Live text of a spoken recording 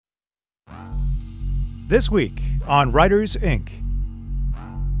This week on Writers Inc.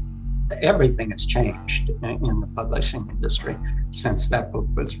 Everything has changed in the publishing industry since that book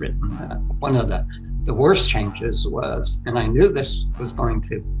was written. One of the worst changes was, and I knew this was going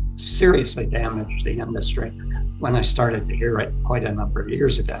to seriously damage the industry when I started to hear it quite a number of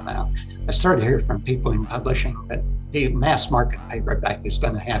years ago now. I started to hear from people in publishing that the mass market paperback is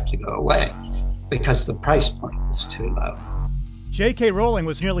going to have to go away because the price point is too low. J.K. Rowling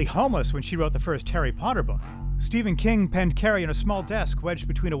was nearly homeless when she wrote the first Harry Potter book. Stephen King penned Carrie in a small desk wedged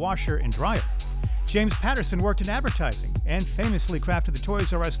between a washer and dryer. James Patterson worked in advertising and famously crafted the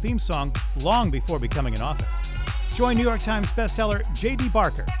Toys R Us theme song long before becoming an author. Join New York Times bestseller J.D.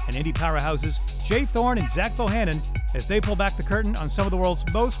 Barker and indie powerhouses Jay Thorne and Zach Bohannon as they pull back the curtain on some of the world's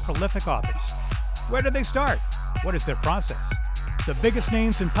most prolific authors. Where did they start? What is their process? The biggest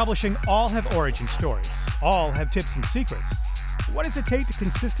names in publishing all have origin stories. All have tips and secrets. What does it take to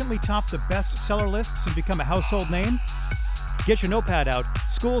consistently top the bestseller lists and become a household name? Get your notepad out.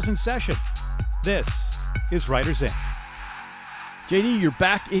 School's in session. This is Writers Inc. JD, you're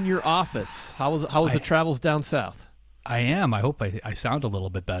back in your office. How was the travels down south? I am. I hope I sound a little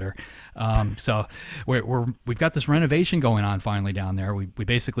bit better. So we've got this renovation going on finally down there. We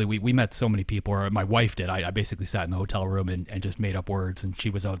basically met so many people, or my wife did. I basically sat in the hotel room and just made up words, and she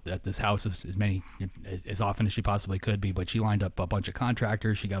was out at this house as often as she possibly could be. But she lined up a bunch of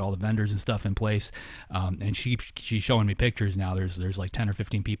contractors. She got all the vendors and stuff in place, and she's showing me pictures now. There's like 10 or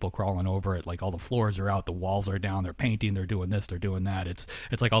 15 people crawling over it. Like all the floors are out, the walls are down. They're painting. They're doing this. They're doing that. It's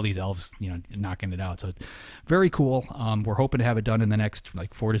like all these elves, knocking it out. So it's very cool. We're hoping to have it done in the next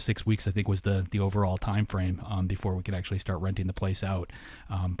 4 to 6 weeks, I think was the overall time frame before we can actually start renting the place out.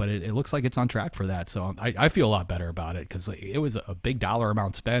 But it looks like it's on track for that. So I feel a lot better about it because it was a big dollar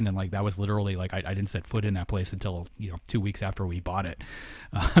amount spent. And that was literally I didn't set foot in that place until 2 weeks after we bought it.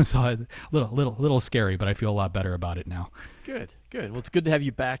 So a little scary, but I feel a lot better about it now. Good. Well, it's good to have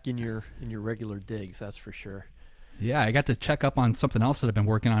you back in your regular digs. That's for sure. Yeah, I got to check up on something else that I've been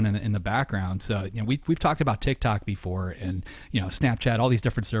working on in the background. So, we've talked about TikTok before, and Snapchat, all these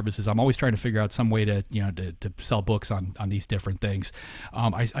different services. I'm always trying to figure out some way to sell books on these different things.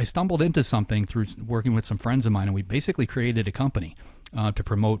 I stumbled into something through working with some friends of mine, and we basically created a company to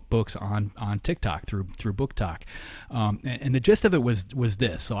promote books on TikTok through BookTok. And the gist of it was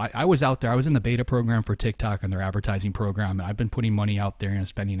this. So I was out there. I was in the beta program for TikTok and their advertising program, and I've been putting money out there and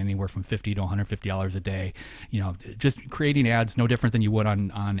spending anywhere from $50 to $150 a day. Just creating ads, no different than you would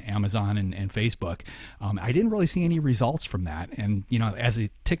on Amazon and Facebook. I didn't really see any results from that. And, as a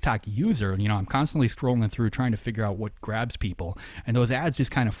TikTok user, I'm constantly scrolling through trying to figure out what grabs people. And those ads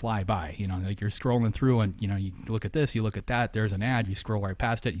just kind of fly by, you're scrolling through and, you look at this, you look at that, there's an ad, you scroll right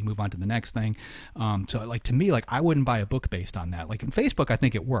past it, you move on to the next thing. So to me, I wouldn't buy a book based on that. In Facebook, I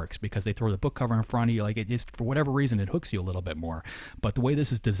think it works because they throw the book cover in front of you. It just, for whatever reason, it hooks you a little bit more. But the way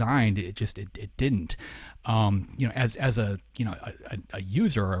this is designed, it didn't. As a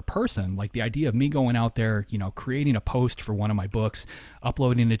user or a person, the idea of me going out there, creating a post for one of my books,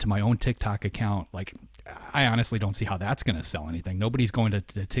 uploading it to my own TikTok account, I honestly don't see how that's going to sell anything. Nobody's going to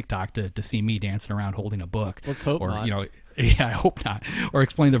TikTok to see me dancing around holding a book. Let's hope not. Yeah, I hope not. Or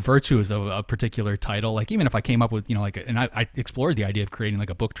explain the virtues of a particular title. Even if I came up with, and I explored the idea of creating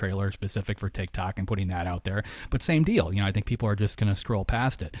a book trailer specific for TikTok and putting that out there. But same deal. I think people are just going to scroll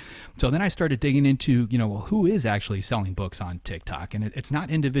past it. So then I started digging into, who is actually selling books on TikTok? And it's not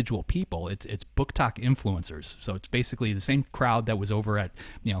individual people. It's BookTok influencers. So it's basically the same crowd that was over at,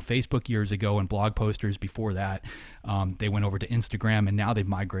 Facebook years ago and blog posters before that. They went over to Instagram and now they've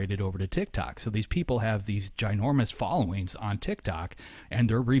migrated over to TikTok. So these people have these ginormous followings on TikTok and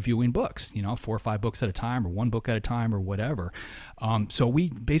they're reviewing books, 4 or 5 books at a time or 1 book at a time or whatever. So we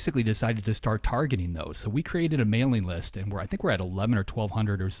basically decided to start targeting those. So we created a mailing list and I think we're at 11 or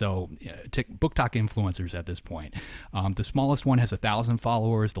 1,200 or so BookTok influencers at this point. The smallest one has 1,000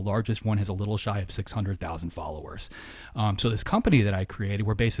 followers. The largest one has a little shy of 600,000 followers. So this company that I created,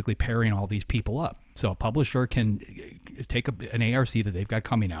 we're basically pairing all these people up. So a publisher can take an ARC that they've got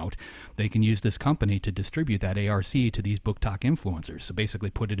coming out. They can use this company to distribute that ARC to these BookTok influencers. So basically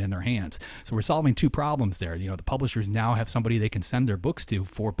put it in their hands. So we're solving 2 problems there. The publishers now have somebody they can send their books to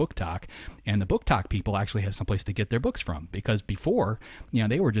for BookTok, and the BookTok people actually have someplace to get their books from. Because before,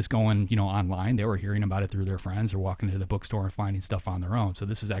 they were just going, online. They were hearing about it through their friends or walking to the bookstore and finding stuff on their own. So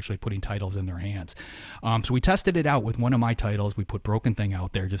this is actually putting titles in their hands. So we tested it out with one of my titles. We put Broken Thing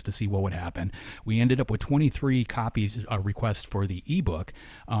out there just to see what would happen. We ended up with 23 copies a request for the ebook,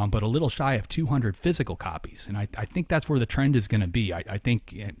 but a little shy of 200 physical copies. And I think that's where the trend is going to be. I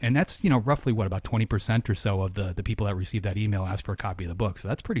think, and that's, roughly what, about 20% or so of the people that receive that email ask for a copy of the book. So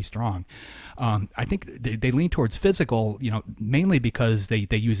that's pretty strong. I think they lean towards physical, mainly because they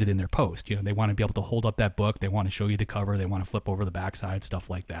use it in their post. They want to be able to hold up that book. They want to show you the cover. They want to flip over the backside, stuff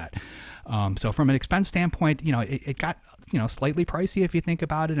like that. So from an expense standpoint, it got, slightly pricey if you think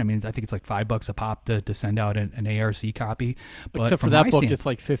about it. I mean, I think it's like $5 a pop to send out an ARC copy. But except for that book, it's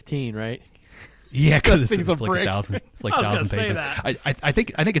like 15, right? Yeah, because it's like like 1,000. It's like 1,000 pages. I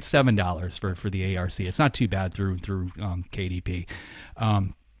think it's $7 for the ARC. It's not too bad through KDP.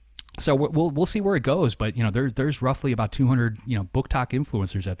 So we'll see where it goes, but there's roughly about 200 Book Talk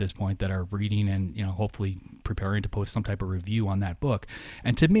influencers at this point that are reading and hopefully preparing to post some type of review on that book.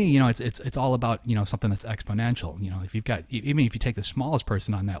 And to me, it's all about something that's exponential. If you've got, even if you take the smallest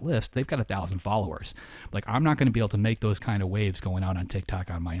person on that list, they've got 1,000 followers. Like, I'm not going to be able to make those kind of waves going out on TikTok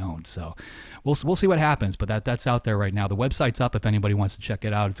on my own. So we'll see what happens, but that's out there right now. The website's up if anybody wants to check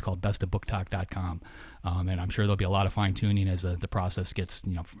it out. It's called bestofbooktalk.com. And I'm sure there'll be a lot of fine tuning as the process gets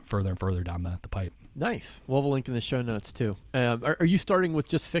further and further down the pipe. Nice. We'll have a link in the show notes too. Are you starting with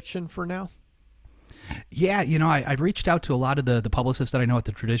just fiction for now? Yeah, I reached out to a lot of the publicists that I know at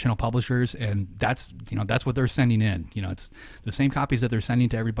the traditional publishers, and that's what they're sending in. It's the same copies that they're sending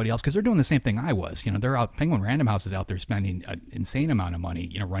to everybody else, because they're doing the same thing I was. They're out. Penguin Random House is out there spending an insane amount of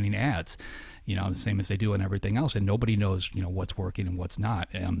money, running ads. The same as they do in everything else, and nobody knows, what's working and what's not.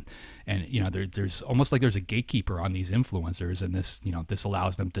 And there's almost like there's a gatekeeper on these influencers, and this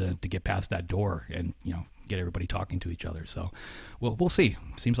allows them to get past that door and, get everybody talking to each other. So we'll see.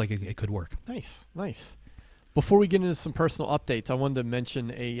 Seems like it could work. Nice. Before we get into some personal updates, I wanted to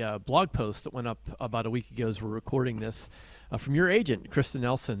mention a blog post that went up about a week ago as we're recording this from your agent, Kristen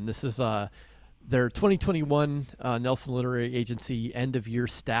Nelson. This is their 2021 Nelson Literary Agency end of year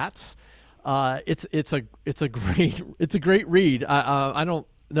stats. It's a great read. I don't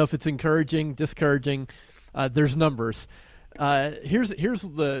know if it's encouraging, discouraging. There's numbers. Here's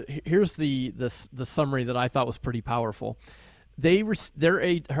the summary that I thought was pretty powerful.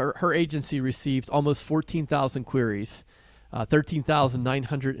 Her agency received almost 14,000 queries,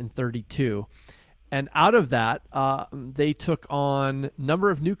 13,932. And out of that, they took on number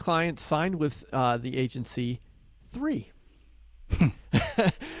of new clients signed with the agency, 3.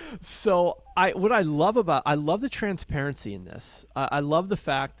 So I love the transparency in this. I love the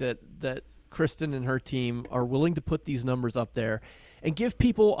fact that Kristen and her team are willing to put these numbers up there and give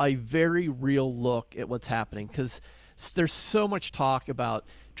people a very real look at what's happening, because there's so much talk about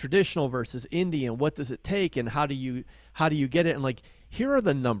traditional versus indie and what does it take and how do you get it, and like, here are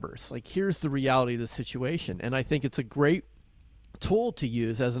the numbers, like, here's the reality of the situation. And I think it's a great tool to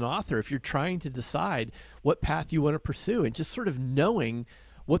use as an author if you're trying to decide what path you want to pursue, and just sort of knowing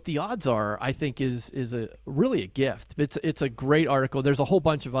what the odds are, I think is really a gift. It's a great article. There's a whole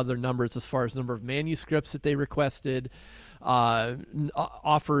bunch of other numbers as far as number of manuscripts that they requested,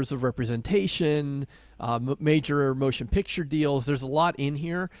 offers of representation, major motion picture deals. There's a lot in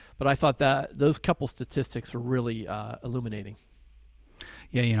here, but I thought that those couple statistics were really illuminating.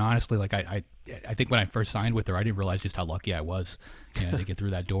 Yeah, honestly, like I think when I first signed with her, I didn't realize just how lucky I was, to get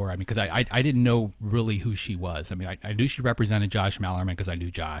through that door. I mean, because I didn't know really who she was. I mean, I knew she represented Josh Mallerman because I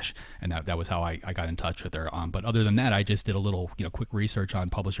knew Josh, and that was how I got in touch with her. But other than that, I just did a little, quick research on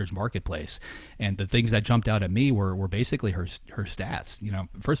Publishers Marketplace, and the things that jumped out at me were basically her stats.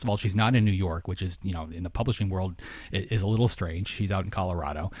 First of all, she's not in New York, which is, in the publishing world is a little strange. She's out in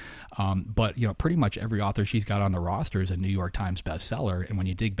Colorado, but pretty much every author she's got on the roster is a New York Times bestseller. And when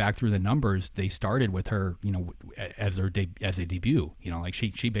you dig back through the numbers, they started with her, as a debut. Like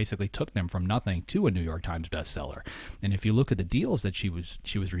she basically took them from nothing to a New York Times bestseller. And if you look at the deals that she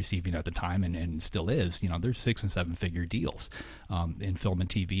was receiving at the time and still is, there's 6 and 7 figure deals in film and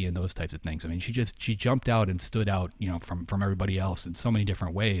TV and those types of things. I mean, she jumped out and stood out, from everybody else in so many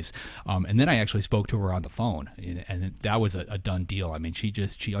different ways. And then I actually spoke to her on the phone, and that was a done deal. I mean,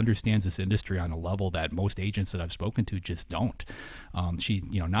 she understands this industry on a level that most agents that I've spoken to just don't. She,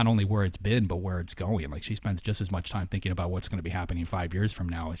 not only where it's been, but where it's going. Like, she spends just as much time thinking about what's going to be happening 5 years from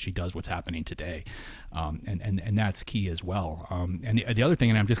now as she does what's happening today. And that's key as well. And the other thing,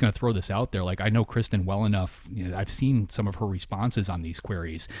 and I'm just going to throw this out there, like, I know Kristen well enough, I've seen some of her responses on these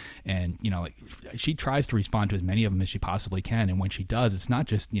queries, and, she tries to respond to as many of them as she possibly can. And when she does, it's not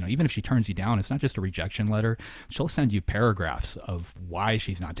just, even if she turns you down, it's not just a rejection letter. She'll send you paragraphs of why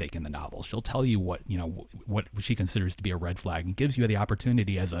she's not taking the novel. She'll tell you what she considers to be a red flag, and gives you the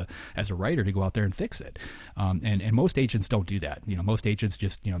opportunity as a writer writer to go out there and fix it. And most agents don't do that. Most agents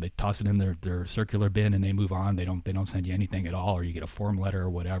just, they toss it in their circular bin and they move on. They don't send you anything at all, or you get a form letter or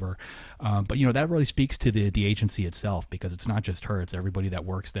whatever. But that really speaks to the agency itself, because it's not just her, it's everybody that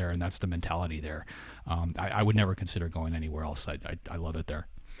works there, and that's the mentality there. I would never consider going anywhere else. I love it there.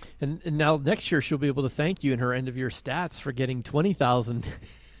 And now next year she'll be able to thank you in her end of year stats for getting 20,000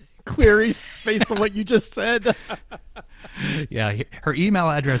 queries based on what you just said. Yeah, her email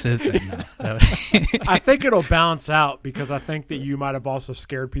address is. I think it'll balance out, because I think that you might have also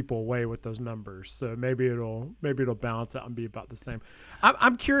scared people away with those numbers. So maybe it'll balance out and be about the same.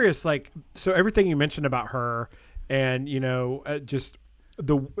 I'm curious, like, so everything you mentioned about her, and just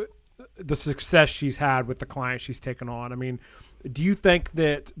the success she's had with the clients she's taken on. I mean, do you think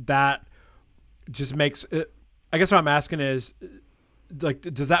that just makes it? I guess what I'm asking is, like,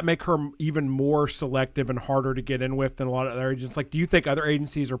 does that make her even more selective and harder to get in with than a lot of other agents? Like, do you think other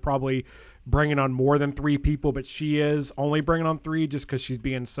agencies are probably bringing on more than 3 people, but she is only bringing on 3 just because she's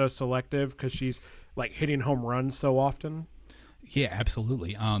being so selective, because she's like hitting home runs so often? Yeah,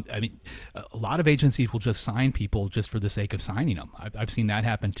 absolutely. I mean, a lot of agencies will just sign people just for the sake of signing them. I've seen that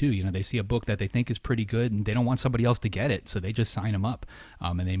happen too. They see a book that they think is pretty good and they don't want somebody else to get it, so they just sign them up,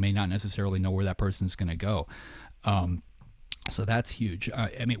 and they may not necessarily know where that person's going to go. So that's huge.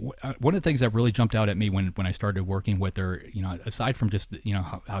 I mean, one of the things that really jumped out at me when I started working with her, aside from just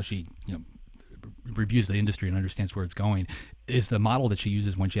how she reviews the industry and understands where it's going, is the model that she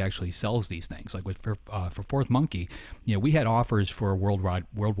uses when she actually sells these things. Like for Fourth Monkey, we had offers for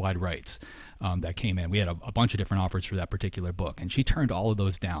worldwide rights that came in. We had a bunch of different offers for that particular book, and she turned all of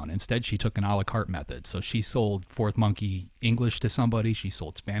those down. Instead, she took an a la carte method. So she sold Fourth Monkey English to somebody, she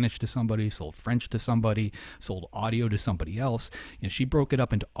sold Spanish to somebody, sold French to somebody, sold audio to somebody else. She broke it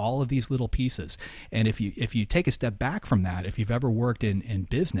up into all of these little pieces. And if you take a step back from that, if you've ever worked in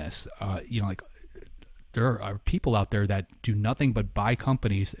business, like, there are people out there that do nothing but buy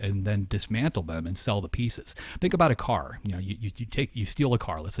companies and then dismantle them and sell the pieces. Think about a car. You steal a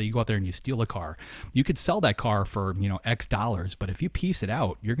car. Let's say you go out there and you steal a car. You could sell that car for X dollars, but if you piece it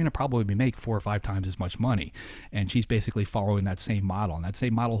out, you're going to probably make 4 or 5 times as much money. And she's basically following that same model, and that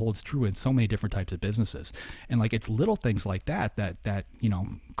same model holds true in so many different types of businesses. And like, it's little things like that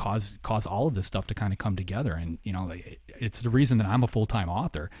cause all of this stuff to kind of come together. And it's the reason that I'm a full-time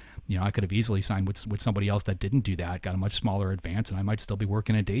author. I could have easily signed with somebody else that didn't do that, got a much smaller advance, and I might still be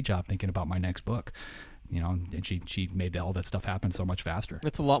working a day job thinking about my next book. And she made all that stuff happen so much faster.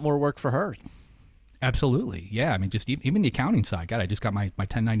 It's a lot more work for her. Absolutely. Yeah. I mean, just even the accounting side. God, I just got my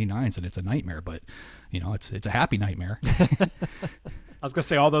 1099s and it's a nightmare, but it's a happy nightmare. I was going to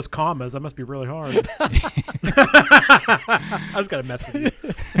say, all those commas, that must be really hard. I was going to mess with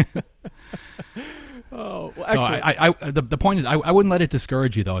you. Oh, well, actually, the point is, I wouldn't let it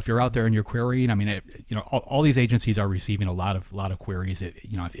discourage you though. If you're out there and you're querying, I mean, all these agencies are receiving a lot of queries.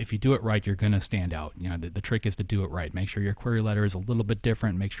 If you do it right, you're going to stand out. The trick is to do it right. Make sure your query letter is a little bit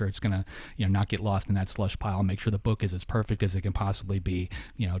different. Make sure it's going to, not get lost in that slush pile. Make sure the book is as perfect as it can possibly be.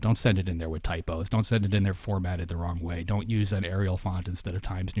 Don't send it in there with typos. Don't send it in there formatted the wrong way. Don't use an Arial font instead of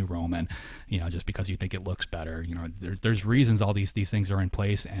Times New Roman, just because you think it looks better. There's reasons all these things are in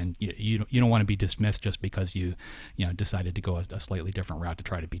place, and you don't want to be dismissed just because you decided to go a slightly different route to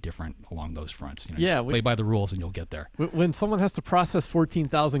try to be different along those fronts. Play by the rules and you'll get there. When someone has to process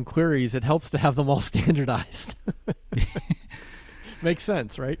 14,000 queries, it helps to have them all standardized. Makes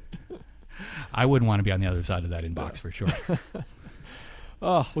sense, right? I wouldn't want to be on the other side of that inbox for sure.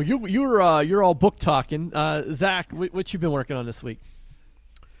 Oh, well, you're all book talking. Zach, what you been working on this week?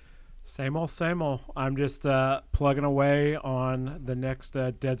 Same old. I'm just plugging away on the next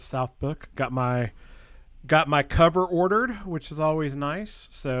Dead South book. Got my cover ordered, which is always nice.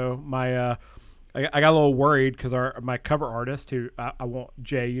 So I got a little worried because my cover artist, who I won't,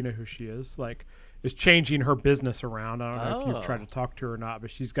 Jay, you know who she is, like, is changing her business around. I don't know if you've tried to talk to her or not,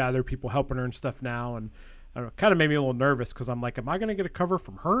 but she's got other people helping her and stuff now, and I don't know, kind of made me a little nervous because I'm like, am I going to get a cover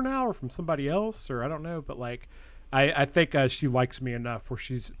from her now or from somebody else, or I don't know, but like, I think she likes me enough where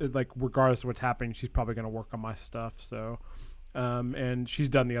she's like, regardless of what's happening, she's probably going to work on my stuff. So, and she's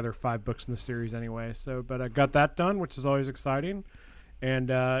done the other 5 books in the series anyway. So, but I got that done, which is always exciting, and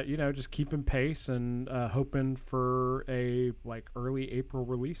just keeping pace and hoping for a like early April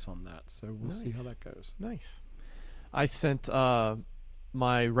release on that. So we'll see how that goes. Nice. I sent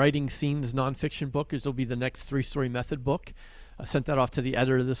my Writing Scenes nonfiction book. It'll be the next 3-story method book. I sent that off to the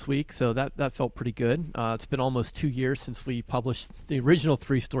editor this week, so that felt pretty good. It's been almost 2 years since we published the original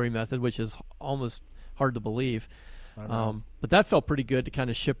 3-story method, which is almost hard to believe. But that felt pretty good to kind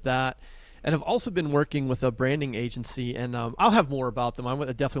of ship that. And I've also been working with a branding agency, and I'll have more about them. I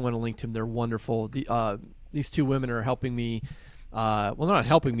definitely want to link to them. They're wonderful. These two women are helping me. Well, they're not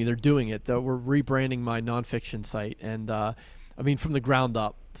helping me. They're doing it. We're rebranding my nonfiction site, and I mean from the ground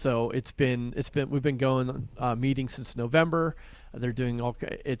up. So we've been going meetings since November. They're doing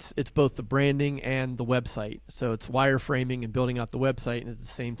it's both the branding and the website. So it's wireframing and building out the website, and at the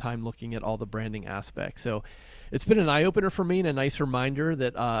same time looking at all the branding aspects. So it's been an eye opener for me and a nice reminder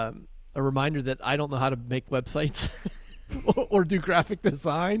that I don't know how to make websites or do graphic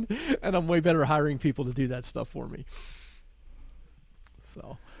design, and I'm way better hiring people to do that stuff for me.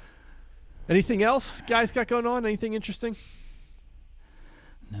 So, anything else guys got going on? Anything interesting?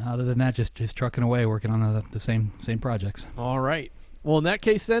 No, other than that, just trucking away, working on the same projects. All right. Well, in that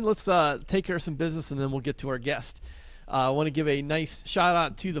case, then let's take care of some business, and then we'll get to our guest. I want to give a nice shout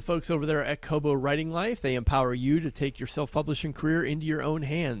out to the folks over there at Kobo Writing Life. They empower you to take your self-publishing career into your own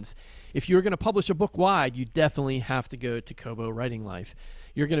hands. If you're going to publish a book wide, you definitely have to go to Kobo Writing Life.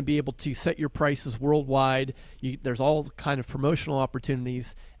 You're going to be able to set your prices worldwide. There's all kind of promotional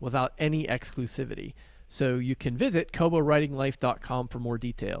opportunities without any exclusivity. So you can visit KoboWritingLife.com for more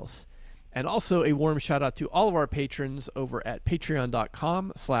details. And also a warm shout out to all of our patrons over at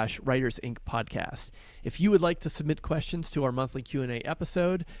patreon.com/Writers Inc. podcast. If you would like to submit questions to our monthly Q&A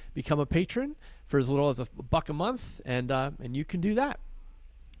episode, become a patron for as little as $1 a month, and you can do that.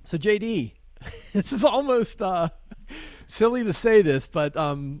 So JD, this is almost silly to say this, but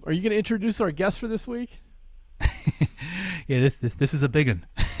are you going to introduce our guest for this week? Yeah, this is a big one.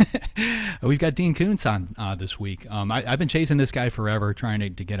 We've got Dean Koontz on this week. I've been chasing this guy forever, trying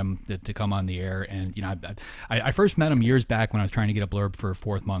to get him to come on the air. And I first met him years back when I was trying to get a blurb for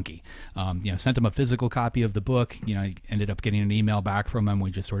Fourth Monkey. Sent him a physical copy of the book. I ended up getting an email back from him.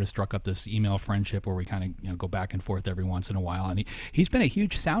 We just sort of struck up this email friendship where we kind of go back and forth every once in a while. And he's been a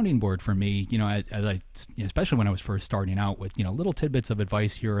huge sounding board for me. As I especially when I was first starting out with little tidbits of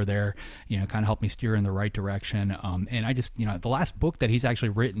advice here or there. Kind of helped me steer in the right direction. And I just the last book that he's actually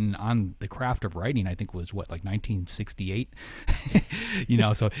written on the craft of writing, I think was 1968.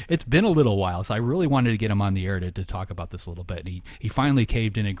 So it's been a little while. So I really wanted to get him on the air to talk about this a little bit. And he finally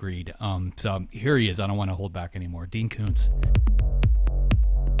caved and agreed. So here he is. I don't want to hold back anymore. Dean Koontz.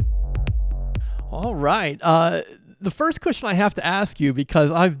 All right. The first question I have to ask you,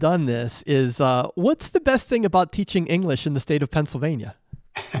 because I've done this, is what's the best thing about teaching English in the state of Pennsylvania?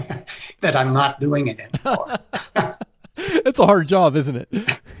 That I'm not doing it anymore. It's a hard job, isn't it?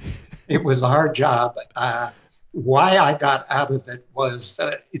 It was a hard job. Why I got out of it was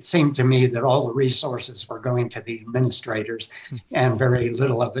it seemed to me that all the resources were going to the administrators and very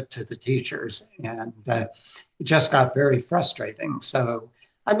little of it to the teachers. And it just got very frustrating. So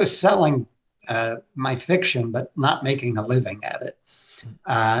I was selling my fiction, but not making a living at it.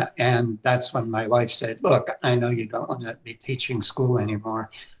 And that's when my wife said, look, I know you don't want to be teaching school anymore.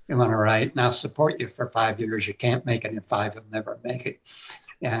 You want to write, and I'll support you for 5 years. You can't make it in 5, you'll never make it.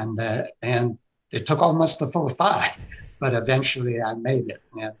 And it took almost the full 5, but eventually I made it.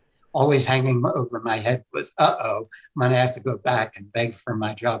 And always hanging over my head was, I'm going to have to go back and beg for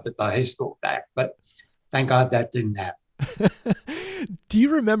my job at the high school back. But thank God that didn't happen. Do you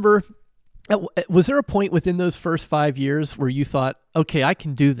remember, was there a point within those first 5 years where you thought, okay, I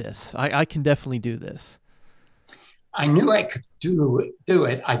can do this. I can definitely do this? I knew I could do it.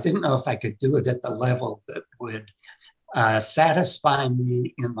 I didn't know if I could do it at the level that would satisfy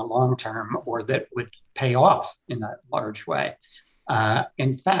me in the long term or that would pay off in a large way.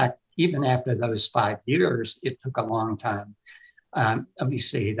 In fact, even after those 5 years, it took a long time. Let me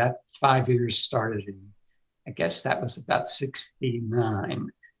see, that 5 years started in, I guess that was about 69.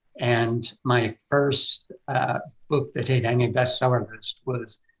 And my first book that hit any bestseller list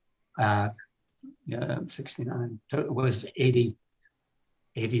was 69, it was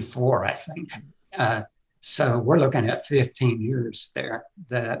 84, I think. So we're looking at 15 years there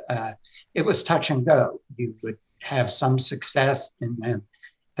that it was touch and go. You would have some success and then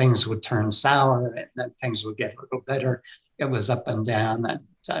things would turn sour and then things would get a little better. It was up and down and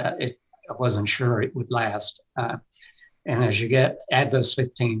I wasn't sure it would last. And as you add those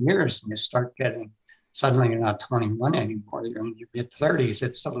 15 years and you start getting, suddenly you're not 21 anymore, you're in your mid-30s,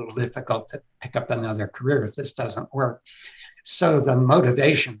 it's a little difficult to pick up another career if this doesn't work. So the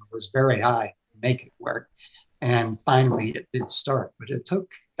motivation was very high to make it work. And finally it did start, but it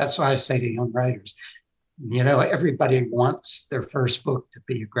took, that's why I say to young writers, everybody wants their first book to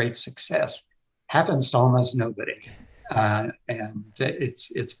be a great success. Happens to almost nobody. And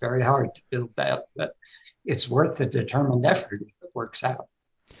it's very hard to build that, but it's worth the determined effort if it works out.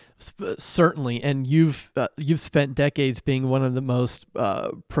 Certainly, and you've spent decades being one of the most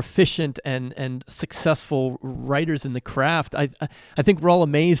proficient and successful writers in the craft. I think we're all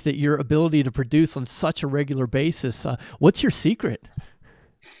amazed at your ability to produce on such a regular basis. What's your secret?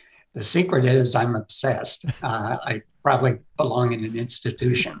 The secret is I'm obsessed. I probably belong in an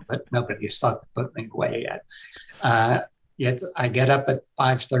institution, but nobody's thought to put me away yet. Yet I get up at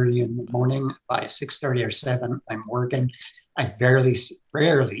 5:30 in the morning. By 6:30 or 7, I'm working. I rarely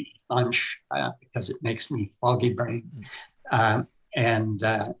eat lunch because it makes me foggy brain. And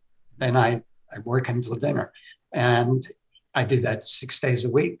then I work until dinner. And I do that 6 days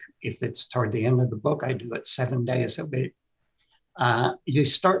a week. If it's toward the end of the book, I do it 7 days a week. You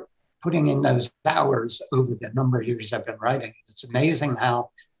start putting in those hours over the number of years I've been writing. It's amazing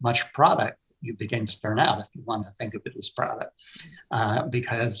how much product you begin to turn out, if you want to think of it as product.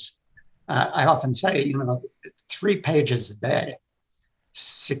 Because I often say, 3 pages a day,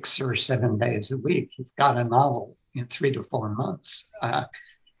 6 or 7 days a week, you've got a novel in 3 to 4 months.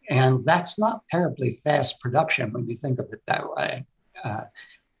 And that's not terribly fast production when you think of it that way.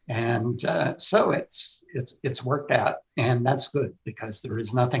 So it's worked out, and that's good because there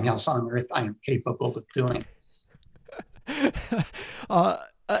is nothing else on earth I am capable of doing.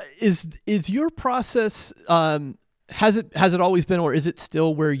 Is your process, has it always been, or is it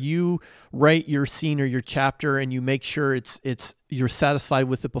still where you write your scene or your chapter and you make sure you're satisfied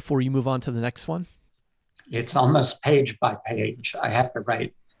with it before you move on to the next one? It's almost page by page. I have to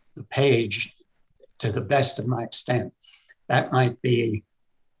write the page to the best of my extent. That might be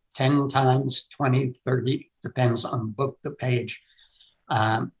 10 times, 20, 30, depends on the book, the page.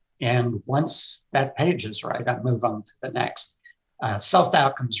 And once that page is right, I move on to the next.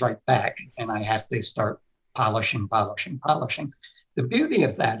 Self-doubt comes right back, and I have to start polishing. The beauty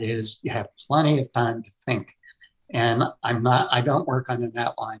of that is you have plenty of time to think. And I don't work on an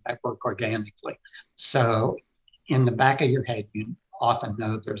outline, I work organically. So in the back of your head, you often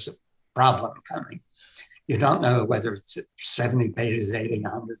know there's a problem coming. You don't know whether it's 70 pages, 80,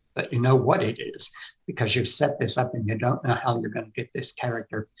 100, but you know what it is because you've set this up and you don't know how you're going to get this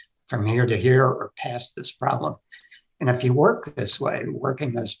character from here to here or past this problem. And if you work this way,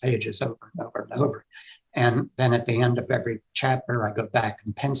 working those pages over and over and over, and then at the end of every chapter, I go back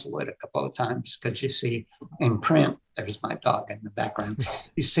and pencil it a couple of times because you see in print, there's my dog in the background,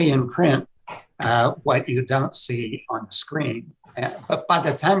 you see in print what you don't see on the screen. But by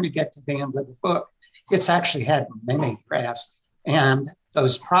the time you get to the end of the book, it's actually had many drafts, and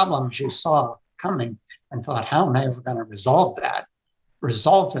those problems you saw coming and thought, how am I ever going to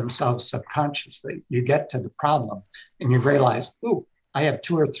resolve themselves subconsciously. You get to the problem and you realize, ooh, I have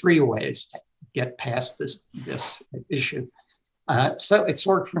 2 or 3 ways to get past this issue. So it's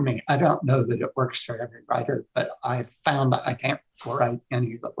worked for me. I don't know that it works for every writer, but I've found I can't write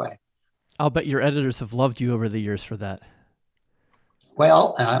any other way. I'll bet your editors have loved you over the years for that.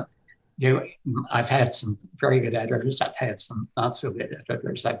 Well, I've had some very good editors. I've had some not so good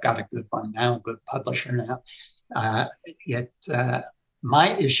editors. I've got a good one now, a good publisher now.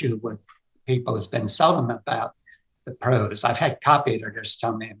 My issue with people has been seldom about the prose. I've had copy editors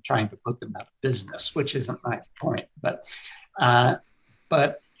tell me I'm trying to put them out of business, which isn't my point. But I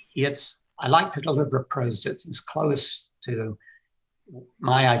like to deliver prose that's as close to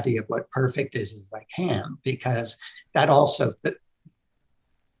my idea of what perfect is as I can, because that also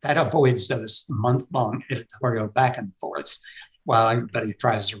that avoids those month-long editorial back and forths while everybody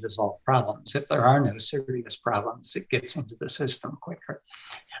tries to resolve problems. If there are no serious problems, it gets into the system quicker.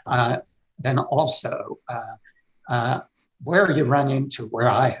 Then also, where you run into, where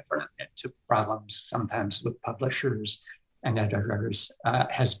I have run into problems sometimes with publishers and editors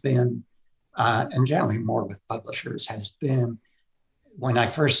has been, and generally more with publishers, has been when I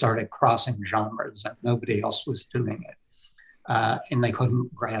first started crossing genres and nobody else was doing it. And they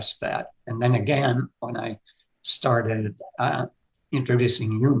couldn't grasp that. And then again, when I started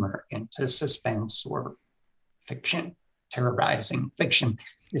introducing humor into suspense or fiction, terrorizing fiction,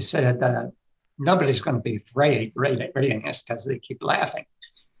 they said, nobody's going to be afraid reading this because they keep laughing.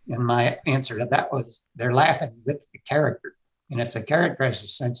 And my answer to that was, they're laughing with the character. And if the character has a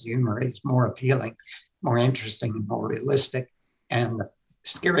sense of humor, it's more appealing, more interesting, and more realistic. And the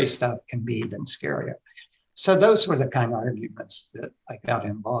scary stuff can be even scarier. So those were the kind of arguments that I got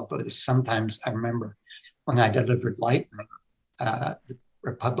involved with. Sometimes I remember when I delivered Lightning, the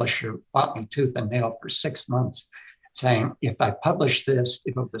publisher fought me tooth and nail for 6 months, saying, if I publish this,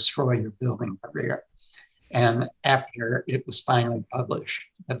 it'll destroy your building career. And after it was finally published,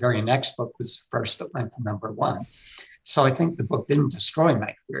 the very next book was the first that went to #1. So I think the book didn't destroy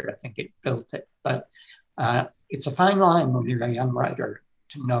my career. I think it built it. But it's a fine line when you're a young writer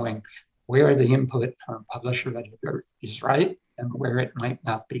to knowing where the input from publisher editor is right and where it might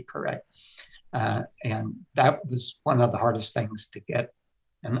not be correct. And that was one of the hardest things to get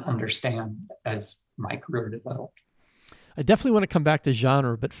and understand as my career developed. I definitely want to come back to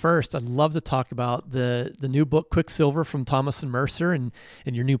genre, but first I'd love to talk about the new book, Quicksilver, from Thomas and Mercer, and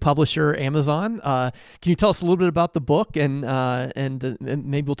your new publisher, Amazon. Can you tell us a little bit about the book, and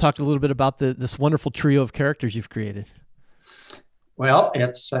maybe we'll talk a little bit about this wonderful trio of characters you've created? Well,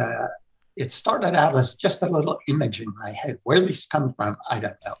 it started out as just a little image in my head. Where these come from, I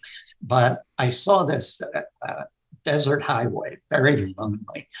don't know. But I saw this desert highway, very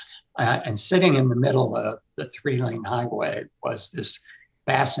lonely. And sitting in the middle of the 3-lane highway was this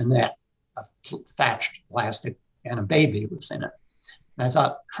bassinet of thatched plastic, and a baby was in it. And I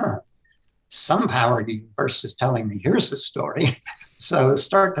thought, some power universe is telling me here's a story. So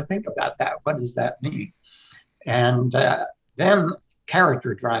start to think about that. What does that mean? And then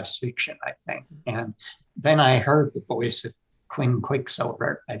character drives fiction, I think. And then I heard the voice of Quinn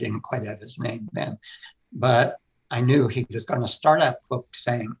Quicksilver. I didn't quite have his name then, but I knew he was going to start out the book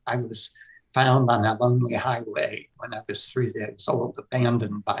saying, I was found on a lonely highway when I was 3 days old,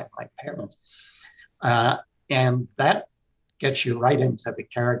 abandoned by my parents. And that gets you right into the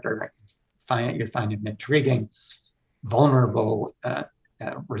character. You find him intriguing, vulnerable,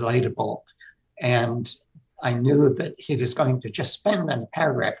 relatable. And I knew that he was going to just spend a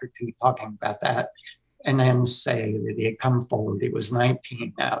paragraph or two talking about that, and then say that he had come forward. He was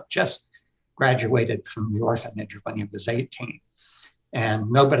 19 now, just graduated from the orphanage when he was 18, and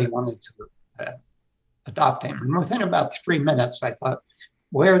nobody wanted to adopt him. And within about 3 minutes, I thought,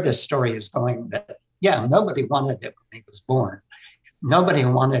 where this story is going, that, yeah, nobody wanted him when he was born. Nobody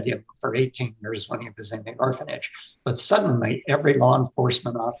wanted him for 18 years when he was in the orphanage. But suddenly, every law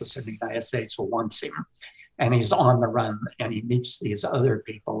enforcement officer in the United States wants him. And he's on the run, and he meets these other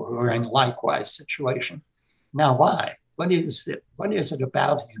people who are in likewise situation. Now, why? What is it? What is it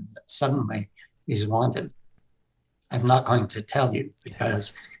about him that suddenly he's wanted? I'm not going to tell you,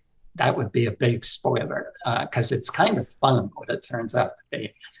 because that would be a big spoiler, because it's kind of fun what it turns out to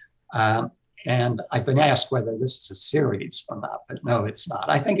be. And I've been asked whether this is a series or not, but no, it's not.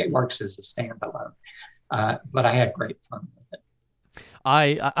 I think it works as a standalone, but I had great fun with it.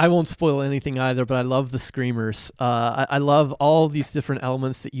 I won't spoil anything either, but I love the screamers. I love all these different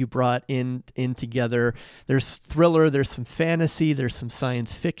elements that you brought in together. There's thriller, there's some fantasy, there's some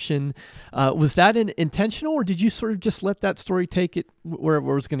science fiction. Was that intentional, or did you sort of just let that story take it where it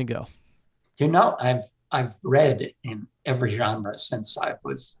was going to go? You know, I've read in every genre since I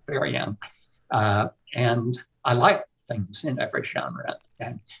was very young, and I like things in every genre.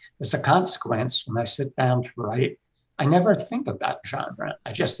 And as a consequence, when I sit down to write, I never think about genre.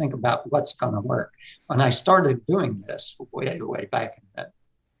 I just think about what's going to work. When I started doing this way back in the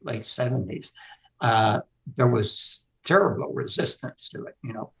late 70s, there was terrible resistance to it.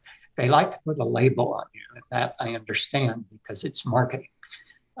 You know, they like to put a label on you, and that I understand because it's marketing.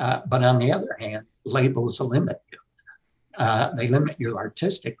 But on the other hand, labels limit you. They limit you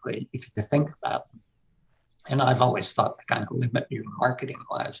artistically if you think about them. And I've always thought they kind of limit you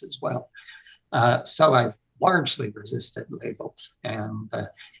marketing-wise as well. So I've largely resisted labels. And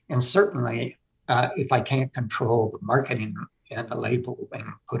certainly, if I can't control the marketing and the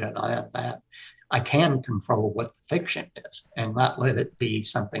labeling, put an eye on that, I can control what the fiction is and not let it be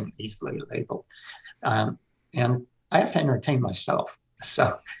something easily labeled. And I have to entertain myself.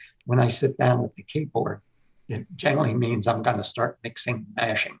 So when I sit down with the keyboard, it generally means I'm going to start mixing,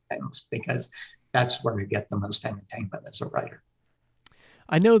 mashing things, because that's where you get the most entertainment as a writer.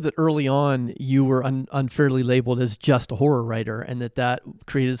 I know that early on you were unfairly labeled as just a horror writer, and that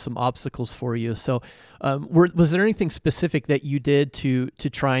created some obstacles for you. So was there anything specific that you did to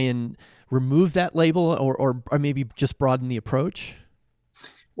try and remove that label, or maybe just broaden the approach?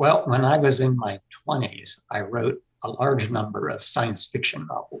 Well, when I was in my 20s, I wrote a large number of science fiction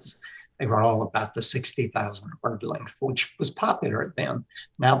novels. They were all about the 60,000 word length, which was popular then.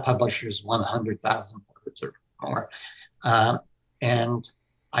 Now publishers 100,000 words or more. And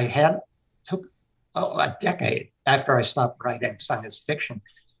I took a decade after I stopped writing science fiction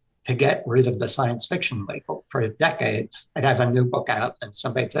to get rid of the science fiction label. For a decade, I'd have a new book out and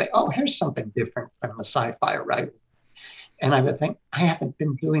somebody'd say, oh, here's something different from the sci-fi writer. And I would think, I haven't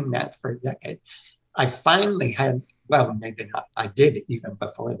been doing that for a decade. I finally had, well, maybe not, I did even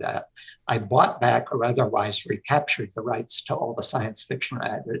before that. I bought back or otherwise recaptured the rights to all the science fiction I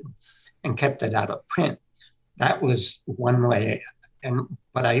had written and kept it out of print. That was one way.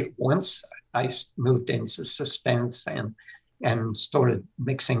 But once I moved into suspense and started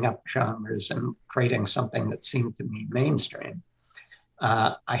mixing up genres and creating something that seemed to me mainstream,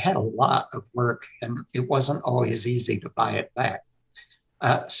 I had a lot of work and it wasn't always easy to buy it back.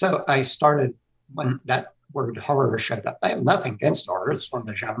 So I started, when that word horror showed up, I have nothing against horror. It's one of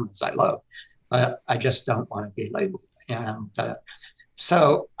the genres I love, but I just don't want to be labeled. And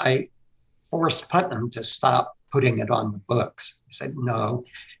so I forced Putnam to stop putting it on the books. He said no.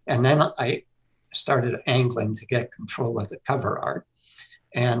 And then I started angling to get control of the cover art.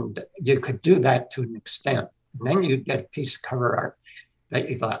 And you could do that to an extent. And then you'd get a piece of cover art that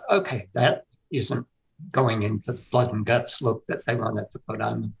you thought, okay, that isn't going into the blood and guts look that they wanted to put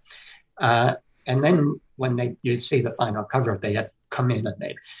on them. And then when you'd see the final cover, they had come in and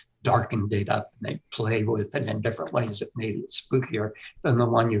they'd darkened it up and they'd play with it in different ways that made it spookier than the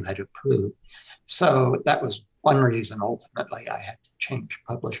one you had approved. So that was one reason ultimately I had to change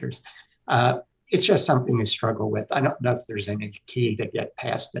publishers. It's just something you struggle with. I don't know if there's any key to get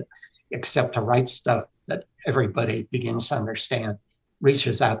past it, except to write stuff that everybody begins to understand,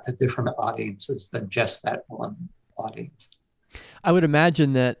 reaches out to different audiences than just that one audience. I would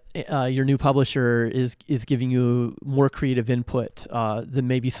imagine that your new publisher is giving you more creative input than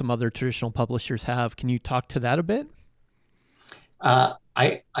maybe some other traditional publishers have. Can you talk to that a bit?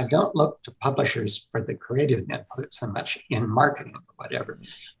 I don't look to publishers for the creative input so much in marketing or whatever.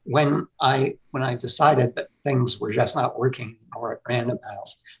 When I decided that things were just not working anymore at Random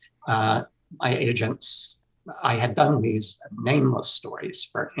House, my agents, I had done these nameless stories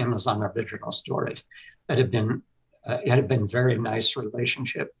for Amazon Original Stories that had been, it had been very nice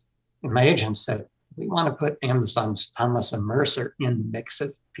relationship. And my agent said, we want to put Amazon's Thomas and Mercer in the mix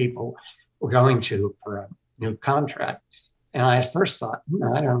of people we're going to for a new contract. And I at first thought,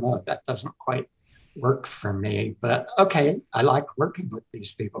 no, I don't know, that doesn't quite work for me. But okay, I like working with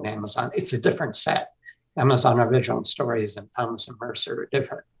these people at Amazon. It's a different set. Amazon Original Stories and Thomas and Mercer are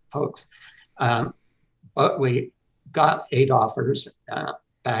different folks. But we got 8 offers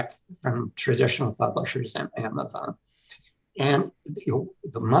back from traditional publishers and Amazon. And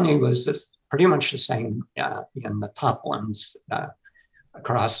the money was just pretty much the same in the top ones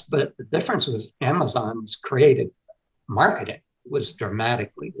across. But the difference was Amazon's creative marketing was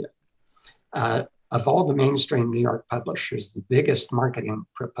dramatically different. Of all the mainstream New York publishers, the biggest marketing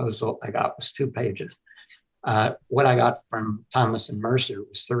proposal I got was 2 pages. What I got from Thomas and Mercer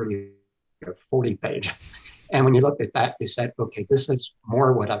was 30 or 40 pages. And when you looked at that, you said, okay, this is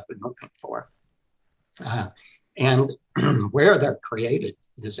more what I've been looking for. And where they're created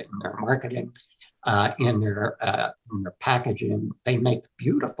is in their marketing, in their packaging. They make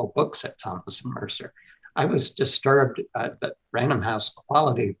beautiful books at Thomas and Mercer. I was disturbed that Random House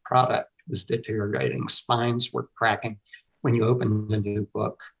quality product was deteriorating. Spines were cracking when you opened the new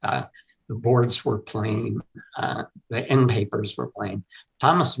book. The boards were plain. The end papers were plain.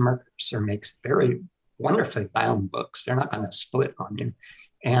 Thomas Mercer makes very wonderfully bound books. They're not going to split on you.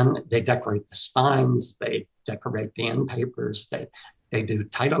 And they decorate the spines. They decorate the end papers. They do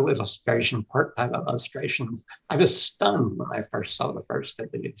title illustration, part title illustrations. I was stunned when I first saw the first of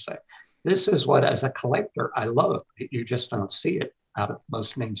these. This is what, as a collector, I love. You just don't see it out of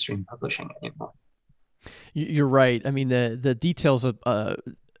most mainstream publishing anymore. You're right. I mean, the details of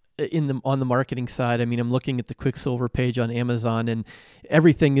on the marketing side. I mean, I'm looking at the Quicksilver page on Amazon, and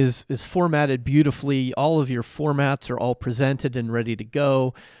everything is formatted beautifully. All of your formats are all presented and ready to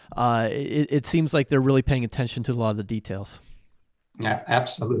go. It seems like they're really paying attention to a lot of the details. Yeah,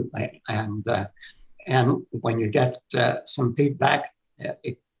 absolutely. And when you get some feedback,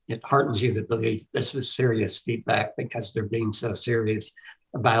 it heartens you to believe this is serious feedback because they're being so serious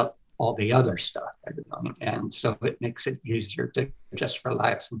about all the other stuff they're doing. And so it makes it easier to just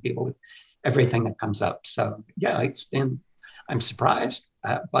relax and deal with everything that comes up. So yeah, I'm surprised,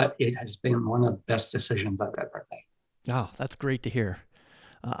 but it has been one of the best decisions I've ever made. Oh, that's great to hear.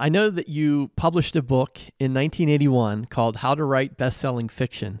 I know that you published a book in 1981 called How to Write Best-Selling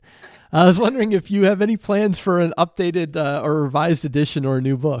Fiction. I was wondering if you have any plans for an updated or revised edition or a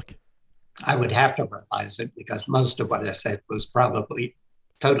new book. I would have to revise it because most of what I said was probably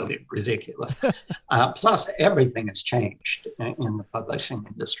totally ridiculous. Plus, everything has changed in the publishing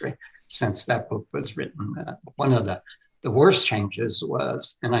industry since that book was written. One of the worst changes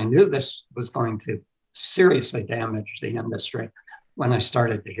was, and I knew this was going to seriously damage the industry when I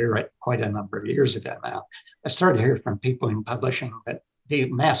started to hear it quite a number of years ago now. I started to hear from people in publishing that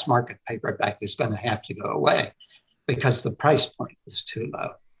the mass market paperback is going to have to go away because the price point is too low.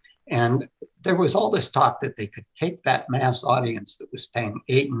 And there was all this talk that they could take that mass audience that was paying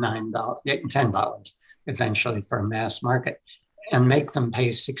 $8 and $10 eventually for a mass market and make them pay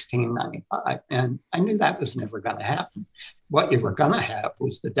 $16.95. And I knew that was never going to happen. What you were going to have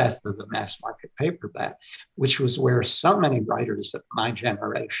was the death of the mass market paperback, which was where so many writers of my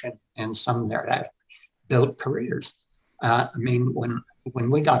generation and some thereafter built careers. I mean, when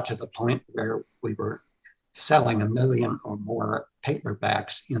we got to the point where we were selling 1 million or more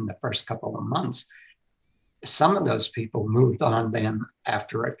paperbacks in the first couple of months, some of those people moved on then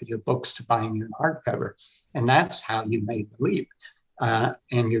after a few books to buying in hardcover. And that's how you made the leap.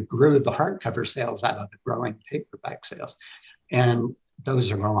 And you grew the hardcover sales out of the growing paperback sales. And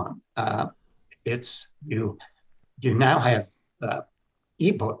those are gone. You now have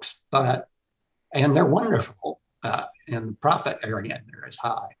ebooks, and they're wonderful. And the profit area in there is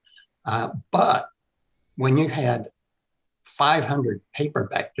high. But when you had 500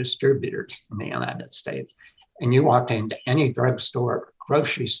 paperback distributors in the United States, and you walked into any drugstore or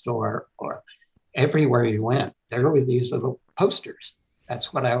grocery store or everywhere you went, there were these little posters.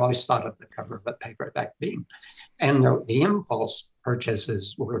 That's what I always thought of the cover of a paperback being. And the impulse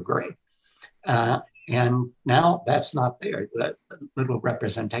purchases were great. And now that's not there. The little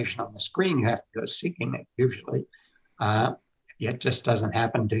representation on the screen, you have to go seeking it usually. It just doesn't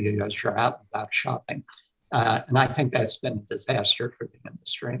happen to you as you're out and about shopping. And I think that's been a disaster for the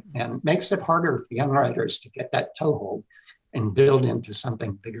industry and makes it harder for young writers to get that toehold and build into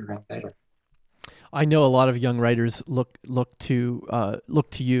something bigger and better. I know a lot of young writers look to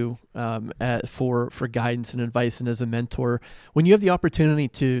you for guidance and advice, and as a mentor. When you have the opportunity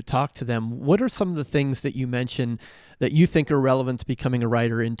to talk to them, what are some of the things that you mention that you think are relevant to becoming a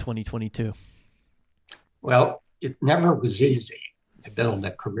writer in 2022? Well, it never was easy to build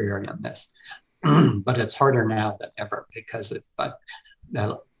a career in this, but it's harder now than ever because of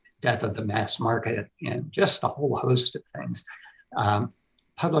the death of the mass market and just a whole host of things.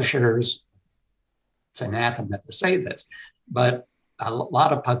 Publishers, it's anathema to say this, but a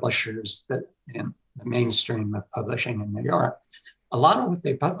lot of publishers that in the mainstream of publishing in New York, a lot of what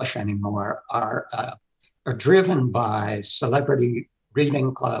they publish anymore are driven by celebrity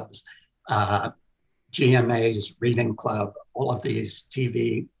reading clubs, GMA's reading club, all of these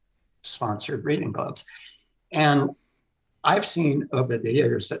TV sponsored reading clubs. And I've seen over the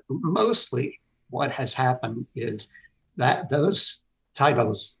years that mostly what has happened is that those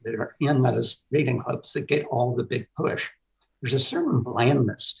titles that are in those reading clubs that get all the big push, there's a certain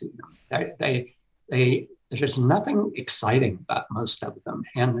blandness to them. There's nothing exciting about most of them.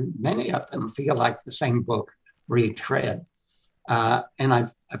 And many of them feel like the same book retread. And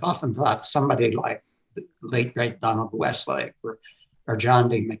I've often thought somebody like the late, great Donald Westlake or John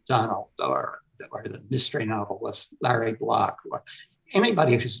D. MacDonald or the mystery novelist Larry Block or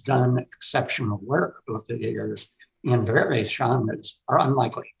anybody who's done exceptional work over the years in various genres are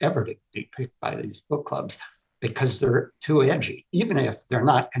unlikely ever to be picked by these book clubs because they're too edgy, even if they're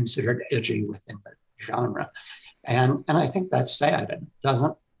not considered edgy within the genre. And I think that's sad, and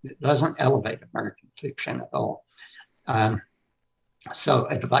it doesn't elevate American fiction at all. So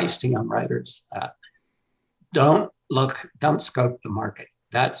advice to young writers, don't scope the market.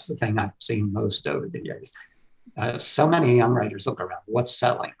 That's the thing I've seen most over the years. So many young writers look around, what's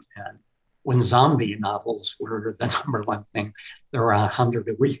selling? And when zombie novels were the number one thing, there were 100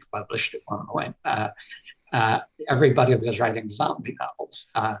 a week published at one point. Everybody was writing zombie novels.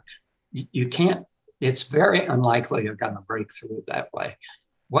 You can't, it's very unlikely you're going to break through that way.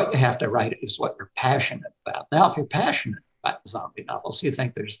 What you have to write is what you're passionate about. Now, if you're passionate about zombie novels, you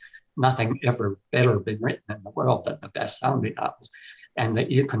think there's nothing ever better been written in the world than the best zombie novels, and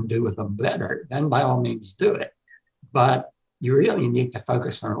that you can do with them better, then by all means do it. But you really need to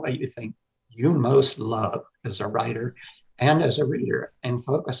focus on what you think you most love as a writer and as a reader, and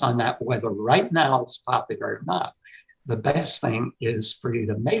focus on that, whether right now it's popular or not. The best thing is for you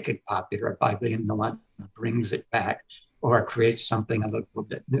to make it popular by being the one who brings it back or creates something a little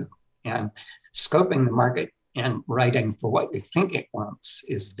bit new. And scoping the market and writing for what you think it wants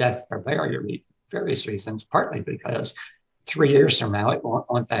is death for various reasons, partly because 3 years from now, it won't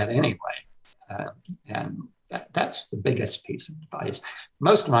want that anyway. And that's the biggest piece of advice.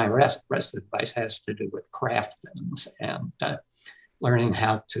 Most of my rest of the advice has to do with craft things and learning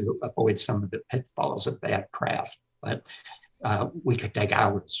how to avoid some of the pitfalls of bad craft. But we could take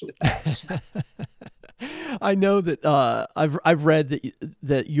hours with that. I know that I've read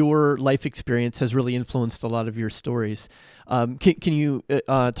that your life experience has really influenced a lot of your stories. Can you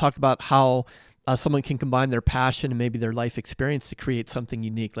talk about how someone can combine their passion and maybe their life experience to create something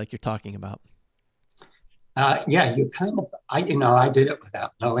unique like you're talking about? Yeah, I did it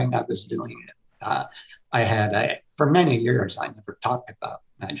without knowing I was doing it. For many years, I never talked about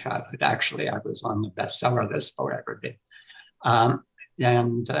my childhood. Actually, I was on the bestseller list before I ever did.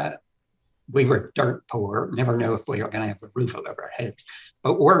 And we were dirt poor, never knew if we were going to have a roof over our heads.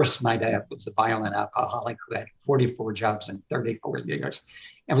 But worse, my dad was a violent alcoholic who had 44 jobs in 34 years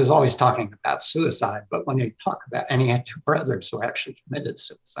and was always talking about suicide. But when he talked about, and he had two brothers who actually committed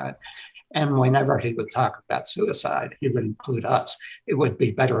suicide. And whenever he would talk about suicide, he would include us. It would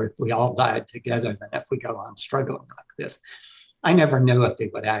be better if we all died together than if we go on struggling like this. I never knew if he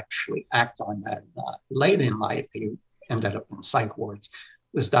would actually act on that or not. Late in life, he ended up in psych wards,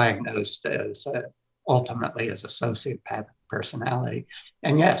 was diagnosed as ultimately as a sociopathic personality.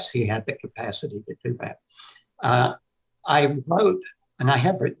 And yes, he had the capacity to do that. I wrote, and I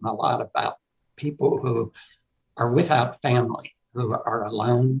have written a lot about people who are without family, who are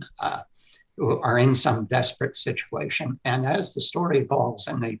alone, who are in some desperate situation. And as the story evolves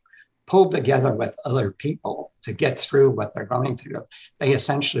and they pull together with other people to get through what they're going through, they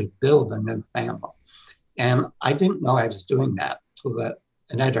essentially build a new family. And I didn't know I was doing that until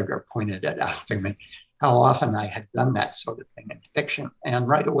an editor pointed it out to me, how often I had done that sort of thing in fiction. And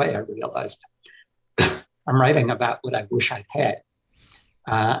right away I realized I'm writing about what I wish I'd had.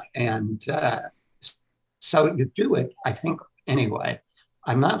 So you do it, I think, anyway.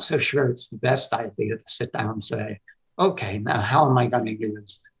 I'm not so sure it's the best idea to sit down and say, okay, now how am I going to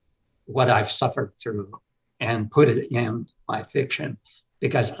use what I've suffered through and put it in my fiction?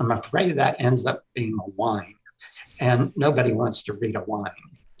 Because I'm afraid that ends up being a whine, and nobody wants to read a whine.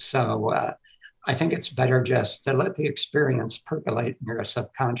 So I think it's better just to let the experience percolate in your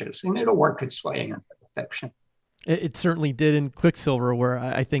subconscious, and it'll work its way into the fiction. It certainly did in Quicksilver, where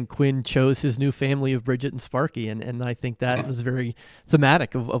I think Quinn chose his new family of Bridget and Sparky, and I think that was very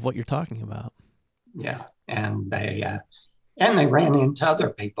thematic of what you're talking about. Yeah, and they ran into other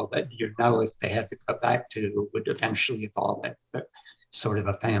people that if they had to go back to would eventually evolve into sort of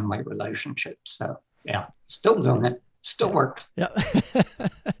a family relationship. So yeah, still doing it, still works. Yeah.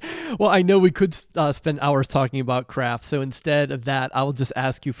 Well, I know we could spend hours talking about craft. So instead of that, I will just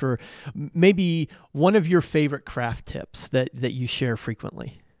ask you for maybe one of your favorite craft tips that you share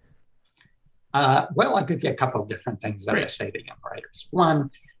frequently. Well, I'll give you a couple of different things that I say to young writers.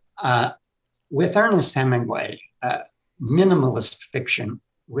 One, with Ernest Hemingway, minimalist fiction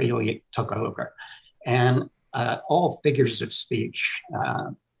really took over. And all figures of speech,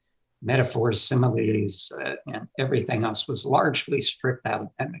 metaphors, similes, and everything else was largely stripped out of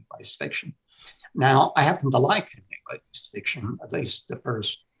Hemingway's fiction. Now, I happen to like Hemingway's fiction, at least the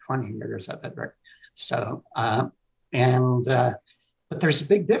first 20 years of it. So, but there's a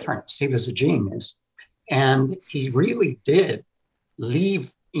big difference. He was a genius, and he really did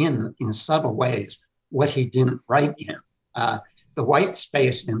leave in subtle ways what he didn't write in. The white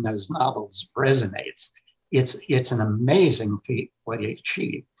space in those novels resonates. It's an amazing feat what he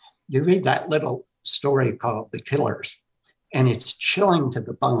achieved. You read that little story called The Killers, and it's chilling to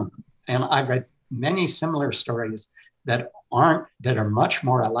the bone. And I've read many similar stories that are much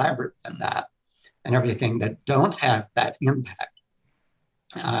more elaborate than that, and everything that don't have that impact.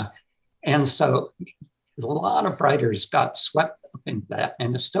 And so a lot of writers got swept up into that,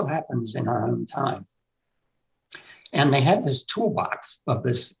 and it still happens in our own time. And they had this toolbox of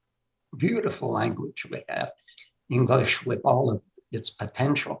this beautiful language we have, English with all of its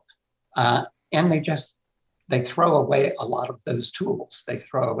potential. And they throw away a lot of those tools. They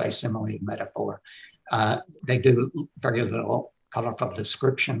throw away simile and metaphor. They do very little colorful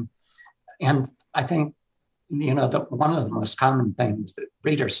description. And I think, one of the most common things that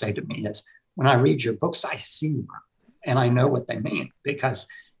readers say to me is, when I read your books, I see them and I know what they mean, because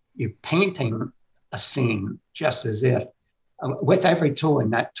you're painting a scene just as if with every tool in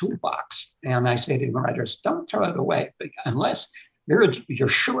that toolbox. And I say to writers, don't throw it away unless you're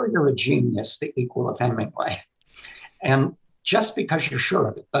sure you're a genius, the equal of Hemingway. And just because you're sure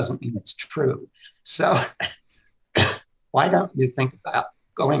of it doesn't mean it's true. So why don't you think about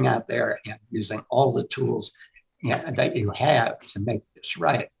going out there and using all the tools that you have to make this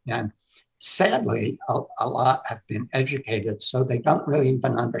right? And sadly, a lot have been educated, so they don't really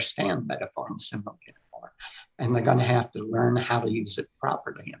even understand metaphor and simile anymore. And they're going to have to learn how to use it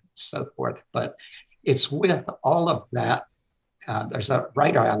properly and so forth. But it's with all of that. There's a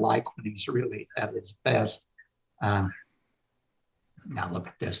writer I like when he's really at his best. Now look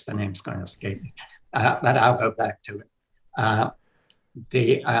at this, the name's going to escape me, but I'll go back to it.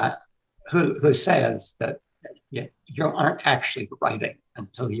 Who says that you aren't actually writing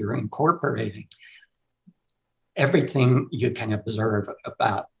until you're incorporating everything you can observe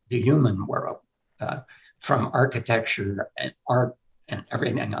about the human world, from architecture and art and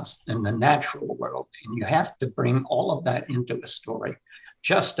everything else in the natural world. And you have to bring all of that into a story,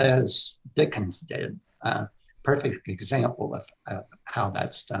 just as Dickens did. perfect example of how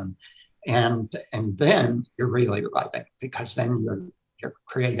that's done. And then you're really writing, because then you're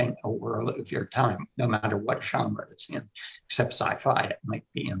creating a world of your time, no matter what genre it's in, except sci-fi. It might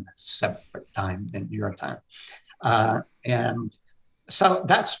be in a separate time than your time. And so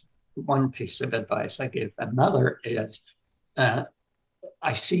that's one piece of advice I give. Another is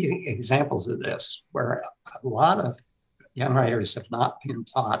I see examples of this where a lot of young writers have not been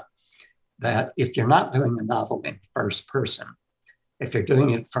taught that if you're not doing a novel in first person, if you're doing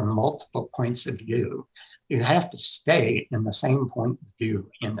it from multiple points of view, you have to stay in the same point of view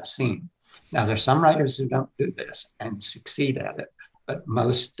in the scene. Now, there's some writers who don't do this and succeed at it, but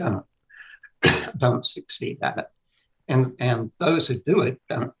most don't succeed at it. And those who do it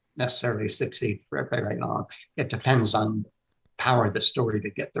don't necessarily succeed for very long. It depends on the power of the story to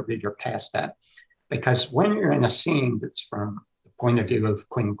get the reader past that. Because when you're in a scene that's from the point of view of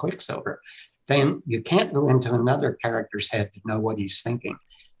Queen Quicksilver, then you can't go into another character's head to know what he's thinking.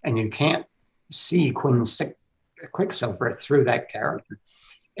 And you can't see Quicksilver through that character.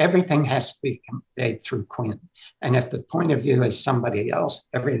 Everything has to be conveyed through Quinn. And if the point of view is somebody else,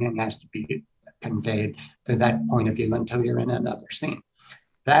 everything has to be conveyed through that point of view until you're in another scene.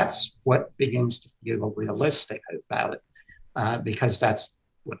 That's what begins to feel realistic about it, because that's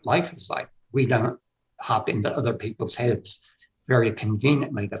what life is like. We don't hop into other people's heads very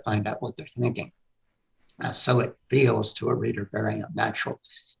conveniently to find out what they're thinking. So it feels to a reader very unnatural.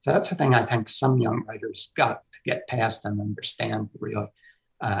 So that's the thing I think some young writers got to get past and understand to really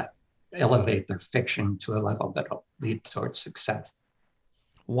elevate their fiction to a level that'll lead towards success.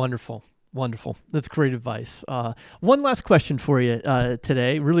 Wonderful. Wonderful. That's great advice. One last question for you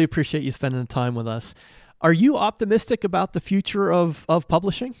today. Really appreciate you spending the time with us. Are you optimistic about the future of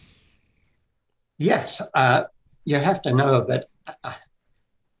publishing? Yes. You have to know that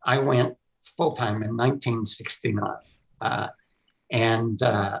I went full-time in 1969. And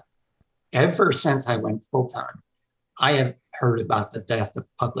ever since I went full-time, I have heard about the death of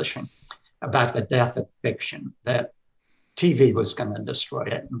publishing, about the death of fiction, that TV was going to destroy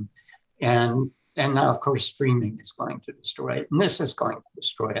it. And now, of course, streaming is going to destroy it. And this is going to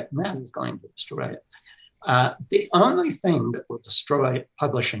destroy it. And that is going to destroy it. The only thing that will destroy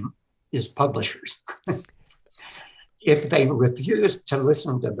publishing is publishers. If they refuse to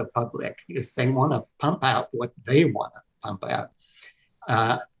listen to the public, if they want to pump out what they want to pump out,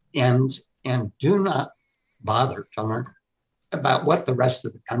 and do not bother to learn about what the rest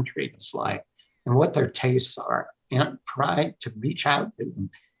of the country is like and what their tastes are, and try to reach out to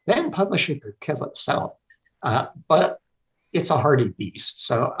them, then publishing could kill itself. But it's a hardy beast,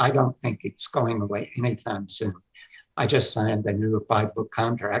 so I don't think it's going away anytime soon. I just signed a new 5-book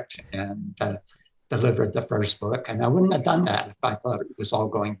contract and delivered the first book, and I wouldn't have done that if I thought it was all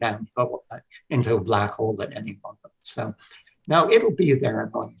going down into a black hole at any moment. So no, it'll be there in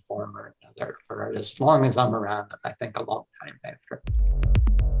one form or another for as long as I'm around, I think a long time after.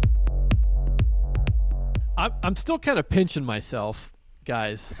 I'm still kind of pinching myself,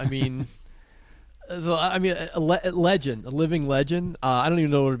 guys. I mean, a legend, a living legend. I don't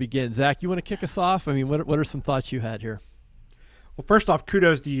even know where to begin. Zach, you want to kick us off? I mean, what are some thoughts you had here? Well, first off,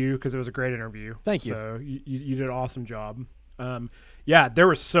 kudos to you because it was a great interview. Thank you. So you did an awesome job. Yeah, there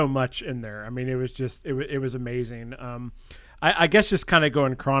was so much in there. I mean, it was just it was amazing. I guess just kind of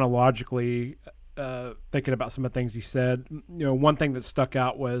going chronologically, thinking about some of the things he said. You know, one thing that stuck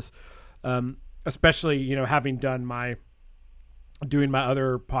out was, especially having doing my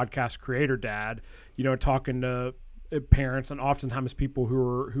other podcast, Creator Dad. Talking to parents and oftentimes people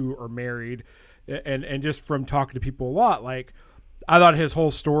who are married, and just from talking to people a lot, like, I thought his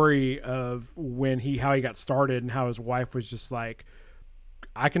whole story of how he got started and how his wife was just like,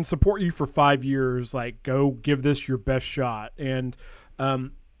 I can support you for 5 years. Like, go give this your best shot. And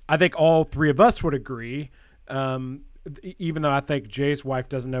I think all three of us would agree, even though I think Jay's wife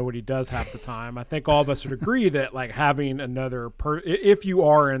doesn't know what he does half the time. I think all of us would agree that, like, having another if you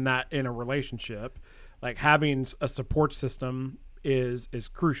are in a relationship, like, having a support system is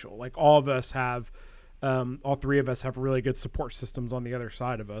crucial. Like, all of us have. All three of us have really good support systems on the other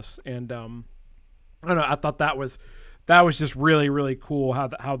side of us, and I don't know. I thought that was just really, really cool how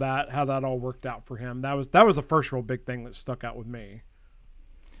that all worked out for him. That was the first real big thing that stuck out with me.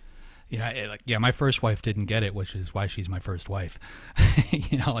 My first wife didn't get it, which is why she's my first wife.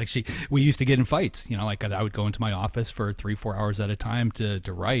 We used to get in fights. Like I would go into my office for 3-4 hours at a time to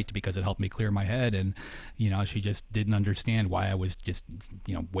write because it helped me clear my head, and she just didn't understand why I was just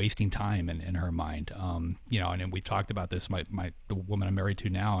wasting time in her mind. And then we've talked about this. The woman I'm married to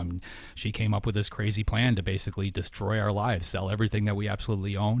now, and she came up with this crazy plan to basically destroy our lives, sell everything that we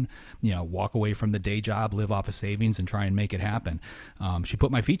absolutely own, walk away from the day job, live off of savings, and try and make it happen. She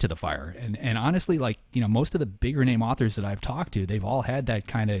put my feet to the fire. And honestly, most of the bigger name authors that I've talked to, they've all had that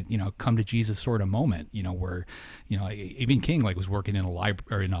kind of, come to Jesus sort of moment, where, even King, was working in a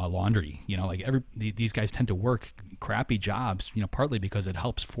library or in a laundry, these guys tend to work crappy jobs, partly because it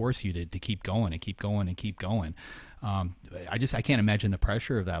helps force you to keep going and keep going and keep going. I can't imagine the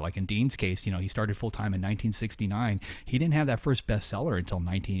pressure of that. Like in Dean's case, he started full time in 1969. He didn't have that first bestseller until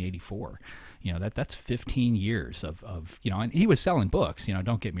 1984. That's 15 years of and he was selling books,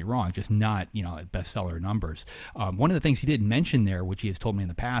 don't get me wrong, just not, at bestseller numbers. One of the things he didn't mention there, which he has told me in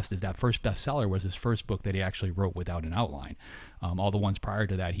the past, is that first bestseller was his first book that he actually wrote without an outline. All the ones prior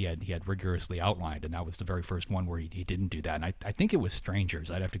to that he had rigorously outlined, and that was the very first one where he didn't do that. And I think it was Strangers.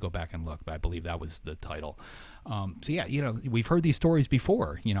 I'd have to go back and look, but I believe that was the title. We've heard these stories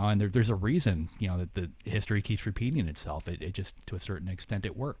before, and there's a reason, that the history keeps repeating itself. It just, to a certain extent,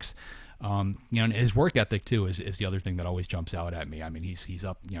 it works. And his work ethic too is the other thing that always jumps out at me. I mean, he's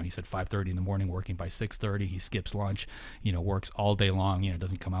up, he said 5:30 in the morning, working by 6:30. He skips lunch, works all day long.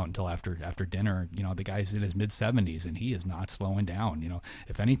 Doesn't come out until after dinner. The guy's in his mid 70s and he is not slowing down.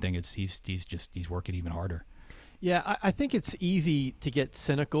 If anything, he's working even harder. Yeah, I think it's easy to get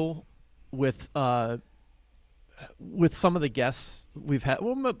cynical with some of the guests we've had.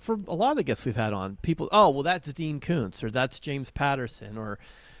 Well, for a lot of the guests we've had on, people, that's Dean Koontz or that's James Patterson or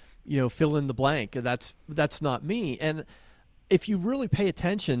fill in the blank. That's not me. And if you really pay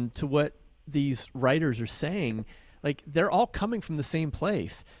attention to what these writers are saying, they're all coming from the same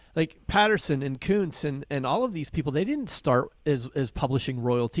place. Like Patterson and Koontz and all of these people, they didn't start as publishing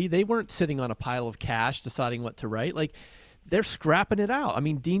royalty. They weren't sitting on a pile of cash deciding what to write. They're scrapping it out. I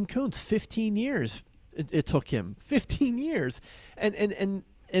mean, Dean Koontz, 15 years it took him. 15 years.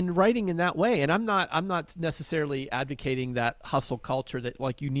 And writing in that way. And I'm not necessarily advocating that hustle culture that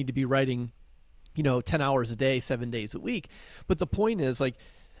you need to be writing, 10 hours a day, 7 days a week. But the point is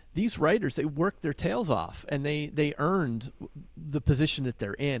these writers, they worked their tails off and they earned the position that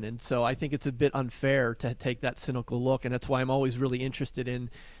they're in. And so I think it's a bit unfair to take that cynical look. And that's why I'm always really interested in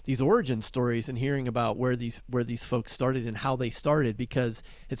these origin stories and hearing about where these folks started and how they started, because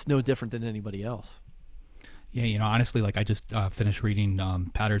it's no different than anybody else. Yeah, honestly, I just finished reading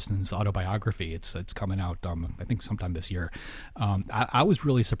Patterson's autobiography. It's coming out, I think, sometime this year. I was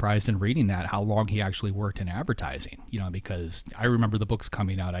really surprised in reading that how long he actually worked in advertising. Because I remember the books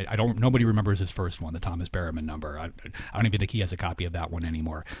coming out. Nobody remembers his first one, the Thomas Berriman number. I don't even think he has a copy of that one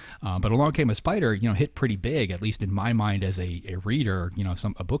anymore. But Along Came a Spider, hit pretty big, at least in my mind as a reader,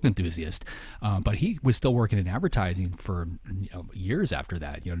 a book enthusiast. But he was still working in advertising for years after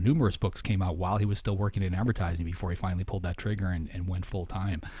that. Numerous books came out while he was still working in advertising before he finally pulled that trigger and went full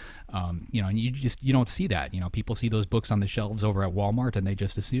time. And you don't see that. People see those books on the shelves over at Walmart and they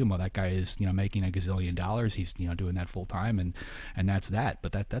just assume, that guy is, making $1 gazillion. He's, doing that full time and that's that.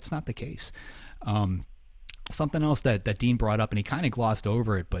 But that's not the case. Something else that Dean brought up, and he kind of glossed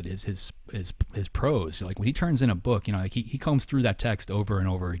over it, but is his prose. When he turns in a book, he combs through that text over and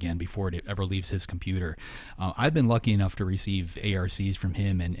over again before it ever leaves his computer. I've been lucky enough to receive ARCs from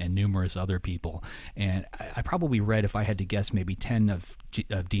him and numerous other people, and I probably read, if I had to guess, maybe 10 of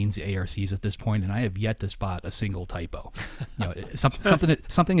Dean's ARCs at this point, and I have yet to spot a single typo.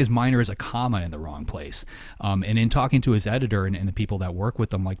 Something as minor as a comma in the wrong place. And in talking to his editor and the people that work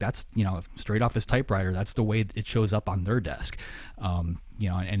with him, that's straight off his typewriter. That's the way it shows up on their desk. And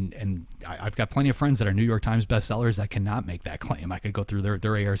I've got plenty of friends that are New York Times bestsellers that cannot make that claim. I could go through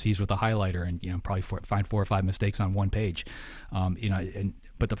their ARCs with a highlighter and probably find 4 or 5 mistakes on one page.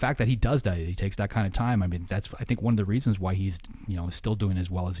 But the fact that he does that, he takes that kind of time. I mean, that's, I think, one of the reasons why he's, still doing as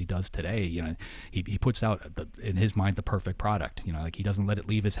well as he does today. He puts out, in his mind, the perfect product. He doesn't let it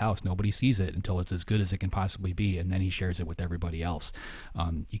leave his house. Nobody sees it until it's as good as it can possibly be, and then he shares it with everybody else.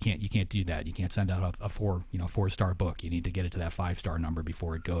 You can't do that. You can't send out a 4-star book. You need to get it to that 5-star number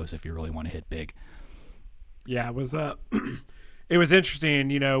before it goes if you really want to hit big. Yeah, it was it was interesting.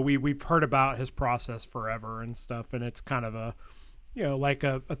 We've heard about his process forever and stuff, and it's kind of a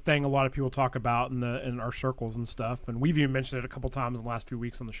thing a lot of people talk about in our circles and stuff. And we've even mentioned it a couple times in the last few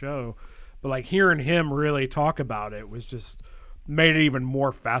weeks on the show. But hearing him really talk about it was just made it even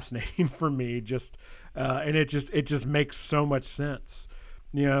more fascinating for me. And it just makes so much sense.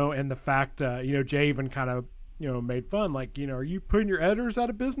 and the fact, Jay even kind of, made fun, like, are you putting your editors out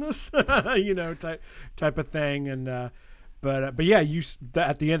of business, type of thing. And, but yeah,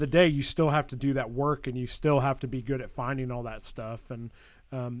 at the end of the day, you still have to do that work, and you still have to be good at finding all that stuff. And,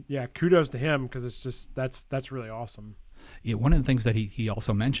 kudos to him, because it's just, that's really awesome. Yeah, one of the things that he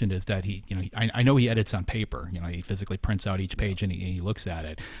also mentioned is that I know he edits on paper. He physically prints out each page and he looks at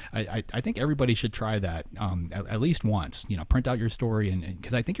it. I think everybody should try that at least once. Print out your story, and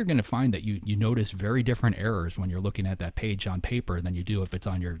because I think you're going to find that you notice very different errors when you're looking at that page on paper than you do if it's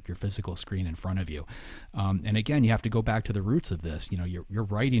on your physical screen in front of you. And again, you have to go back to the roots of this. You're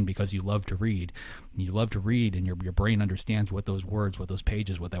writing because you love to read. You love to read, and your brain understands what those words, what those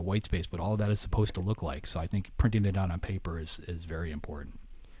pages, what that white space, what all of that is supposed to look like. So I think printing it out on paper is very important.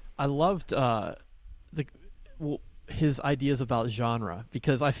 I loved his ideas about genre,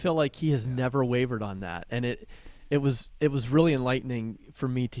 because I feel like he has never wavered on that, and it was really enlightening for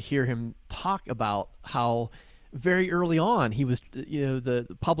me to hear him talk about how very early on he was, the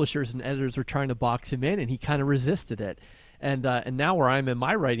publishers and editors were trying to box him in, and he kind of resisted it. And now where I'm in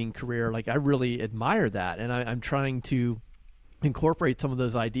my writing career, like, I really admire that, and I'm trying to incorporate some of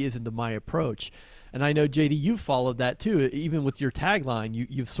those ideas into my approach. And I know, JD, you've followed that too. Even with your tagline,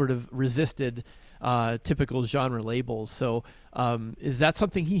 you've sort of resisted typical genre labels. So is that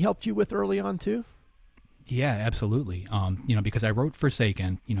something he helped you with early on too? Yeah, absolutely. Because I wrote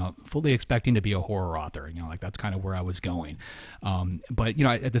Forsaken, fully expecting to be a horror author, like that's kind of where I was going. But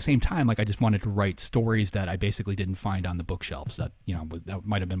at the same time, like, I just wanted to write stories that I basically didn't find on the bookshelves. That, that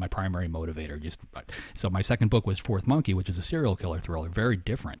might have been my primary motivator. So my second book was Fourth Monkey, which is a serial killer thriller, very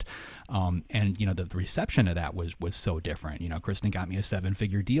different. And the reception of that was so different. Kristen got me a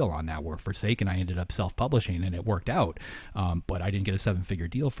 7-figure deal on that, where Forsaken I ended up self-publishing, and it worked out. But I didn't get a 7-figure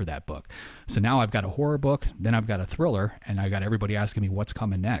deal for that book. So now I've got a horror book, then I've got a thriller, and I got everybody asking me what's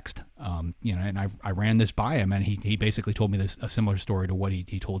coming next. And I ran this by him, and he basically told me a similar story to what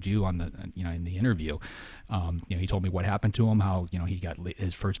he told you on the in the interview. He told me what happened to him, how he got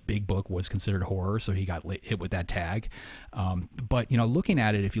his first big book was considered horror, so he got hit with that tag. But looking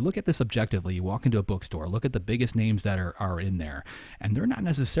at it, if you look at this objectively, you walk into a bookstore, look at the biggest names that are in there, and they're not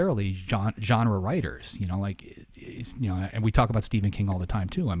necessarily genre writers. And we talk about Stephen King all the time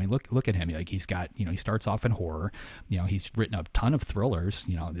too. I mean, look at him. Like, he's got he starts off in horror. He's written a ton of thrillers.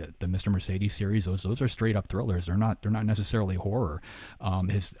 The Mr. Mercedes series. Those are straight up thrillers. They're not necessarily horror.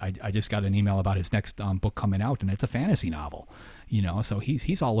 I just got an email about his next book coming out, and it's a fantasy novel. So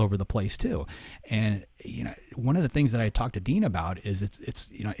he's all over the place too. And one of the things that I talked to Dean about is it's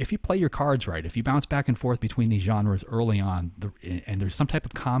if you play your cards right, if you bounce back and forth between these genres early on, and there's some type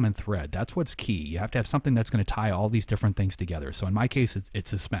of common thread, that's what's key. You have to have something that's going to tie all these different things together. So in my case, it's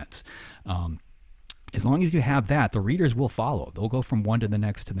suspense. As long as you have that, the readers will follow. They'll go from one to the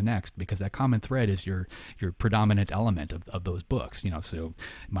next, because that common thread is your predominant element of those books. So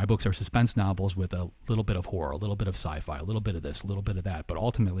my books are suspense novels with a little bit of horror, a little bit of sci-fi, a little bit of this, a little bit of that, but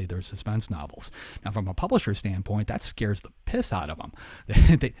ultimately they're suspense novels. Now, from a publisher standpoint, that scares the piss out of them.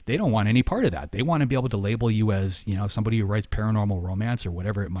 They don't want any part of that. They want to be able to label you as somebody who writes paranormal romance or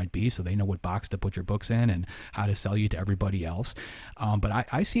whatever it might be, so they know what box to put your books in and how to sell you to everybody else. But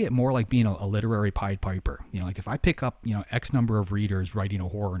I see it more like being a literary Pied Piper. Like, if I pick up X number of readers writing a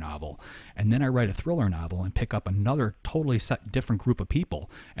horror novel, and then I write a thriller novel and pick up another totally different group of people,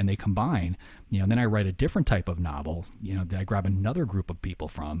 and they combine, then I write a different type of novel, that I grab another group of people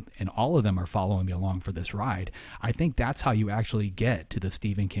from, and all of them are following me along for this ride. I think that's how you actually get to the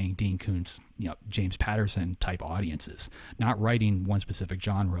Stephen King, Dean Koontz, James Patterson type audiences. Not writing one specific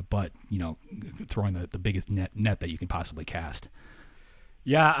genre, but throwing the biggest net that you can possibly cast.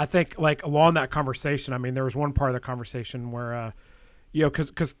 Yeah, I think, like, along that conversation, I mean, there was one part of the conversation where,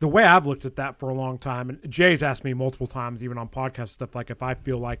 because the way I've looked at that for a long time, and Jay's asked me multiple times, even on podcast stuff, like, if I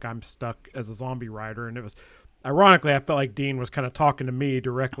feel like I'm stuck as a zombie writer, and it was, ironically, I felt like Dean was kind of talking to me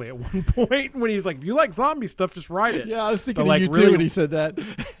directly at one point when he's like, if you like zombie stuff, just write it. Yeah, I was thinking but, of you really, too when he said that.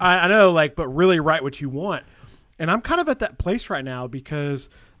 I know, like, but really write what you want. And I'm kind of at that place right now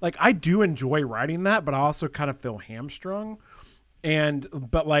because, like, I do enjoy writing that, but I also kind of feel hamstrung.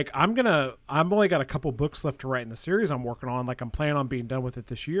 But like, I've only got a couple books left to write in the series I'm working on. Like, I'm planning on being done with it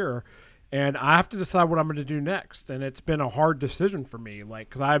this year, and I have to decide what I'm going to do next. And it's been a hard decision for me, like,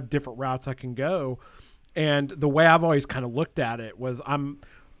 because I have different routes I can go. And the way I've always kind of looked at it was I'm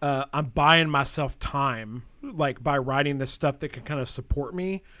buying myself time, like, by writing this stuff that can kind of support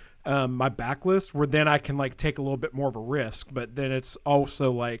me, my backlist, where then I can, like, take a little bit more of a risk. But then it's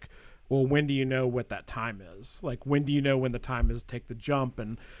also like, well, when do you know what that time is? Like, when do you know when the time is to take the jump?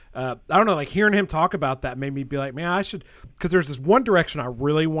 And I don't know, like hearing him talk about that made me be like, man, I should, because there's this one direction I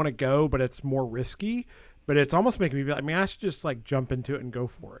really want to go, but it's more risky. But it's almost making me be like, man, I should just like jump into it and go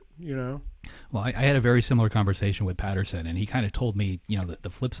for it, you know? Well, I had a very similar conversation with Patterson, and he kind of told me, the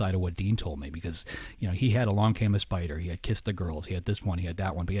flip side of what Dean told me, because, he had Along Came a Spider, he had Kiss the Girls, he had this one, he had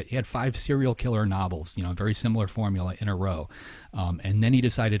that one, but he had 5 serial killer novels, very similar formula in a row. And then he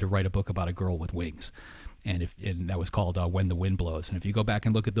decided to write a book about a girl with wings. And that was called When the Wind Blows. And if you go back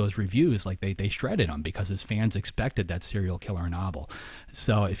and look at those reviews, like they shredded him because his fans expected that serial killer novel.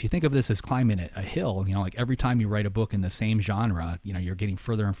 So if you think of this as climbing a hill, like every time you write a book in the same genre, you're getting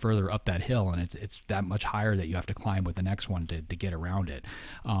further and further up that hill, and it's that much higher that you have to climb with the next one to get around it.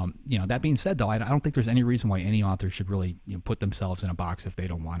 That being said, though, I don't think there's any reason why any author should really put themselves in a box if they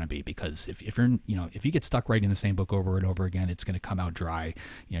don't want to be, because if you're if you get stuck writing the same book over and over again, it's going to come out dry.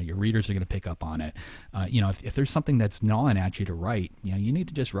 Your readers are going to pick up on it. If there's something that's gnawing at you to write, you need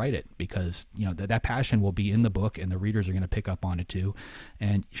to just write it, because that passion will be in the book, and the readers are going to pick up on it too.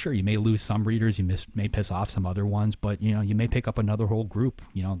 And sure, you may lose some readers, may piss off some other ones, but you may pick up another whole group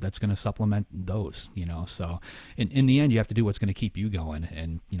that's going to supplement those. So in the end, you have to do what's going to keep you going,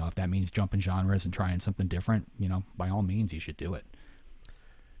 and if that means jumping genres and trying something different, by all means, you should do it.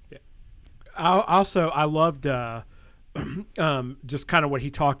 Yeah. I loved just kind of what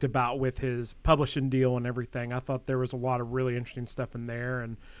he talked about with his publishing deal and everything. I thought there was a lot of really interesting stuff in there.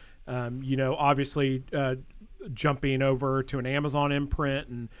 And, obviously jumping over to an Amazon imprint,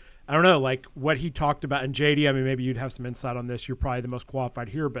 and I don't know, like what he talked about. And JD, I mean, maybe you'd have some insight on this. You're probably the most qualified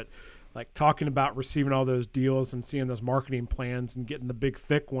here, but like talking about receiving all those deals and seeing those marketing plans and getting the big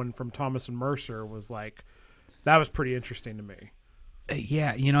thick one from Thomas and Mercer was like, that was pretty interesting to me.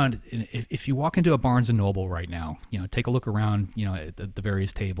 Yeah, if you walk into a Barnes & Noble right now, take a look around, at the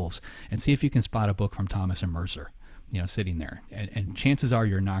various tables and see if you can spot a book from Thomas and Mercer, sitting there. And chances are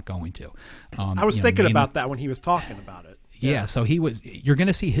you're not going to. I was thinking about that when he was talking about it. Yeah, so you're going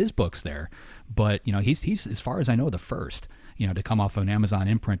to see his books there, but, he's as far as I know, the first, to come off of an Amazon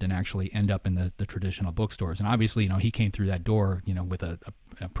imprint and actually end up in the traditional bookstores. And obviously, he came through that door, with a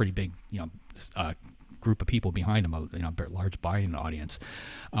pretty big, group of people behind him, a large buying audience.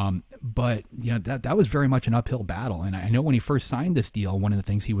 But that was very much an uphill battle. And I know when he first signed this deal, one of the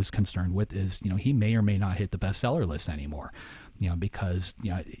things he was concerned with is, he may or may not hit the bestseller list anymore. Because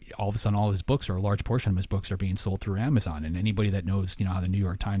all of a sudden all his books, or a large portion of his books, are being sold through Amazon. And anybody that knows how the New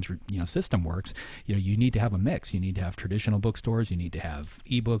York Times system works, you need to have a mix. You need to have traditional bookstores, you need to have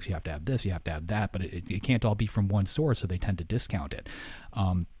ebooks, you have to have this, you have to have that, but it can't all be from one source, so they tend to discount it.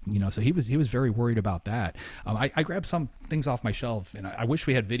 So he was very worried about that. I grabbed some things off my shelf, and I wish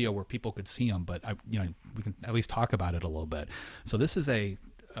we had video where people could see them, but we can at least talk about it a little bit. So this is an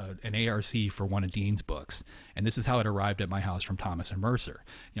ARC for one of Dean's books, and this is how it arrived at my house from Thomas and Mercer.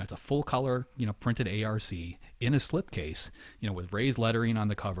 It's a full color, printed ARC in a slipcase, with raised lettering on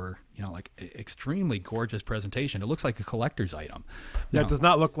the cover, like extremely gorgeous presentation. It looks like a collector's item. That does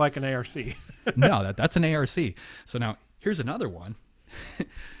not look like an ARC. No, that's an ARC. So now here's another one.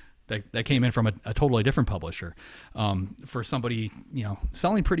 That came in from a totally different publisher, for somebody,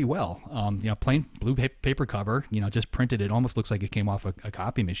 selling pretty well. Plain blue paper cover, just printed. It almost looks like it came off a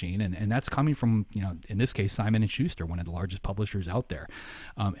copy machine. And that's coming from, in this case, Simon & Schuster, one of the largest publishers out there.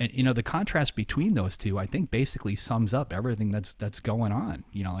 And, the contrast between those two, I think, basically sums up everything that's going on.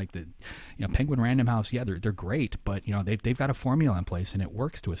 Like Penguin Random House, yeah, they're great, but, they've got a formula in place, and it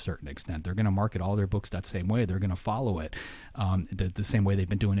works to a certain extent. They're going to market all their books that same way. They're going to follow it the same way they've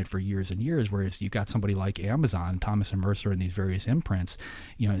been doing it for years and years. Whereas you got somebody like Amazon, Thomas and Mercer, and these various imprints,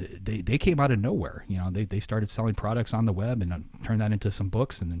 they came out of nowhere. They started selling products on the web and turned that into some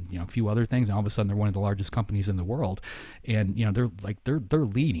books, and then a few other things, and all of a sudden they're one of the largest companies in the world, and they're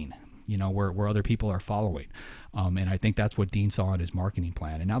leading, where other people are following. And I think that's what Dean saw in his marketing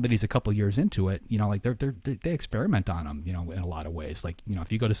plan. And now that he's a couple years into it, they experiment on him, in a lot of ways. Like,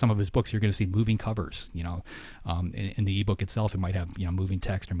 if you go to some of his books, you're going to see moving covers, in the ebook itself, it might have, moving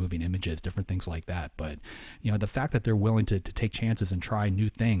text or moving images, different things like that. But, the fact that they're willing to take chances and try new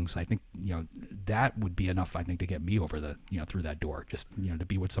things, I think, that would be enough, I think, to get me over through that door, just, to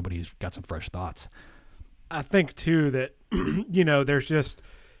be with somebody who's got some fresh thoughts. I think too that,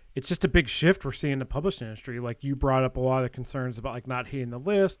 it's just a big shift we're seeing in the publishing industry. Like you brought up a lot of the concerns about like not hitting the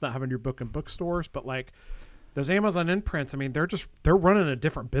list, not having your book in bookstores, but like those Amazon imprints, I mean, they're running a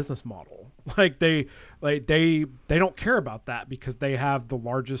different business model. Like they don't care about that because they have the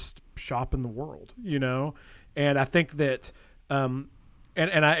largest shop in the world, And I think that,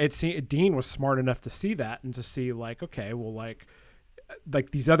 Dean was smart enough to see that and to see like, okay, well, like,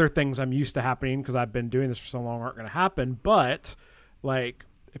 like these other things I'm used to happening because I've been doing this for so long aren't going to happen. But like,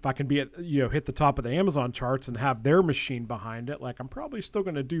 if I can be at, hit the top of the Amazon charts and have their machine behind it, like I'm probably still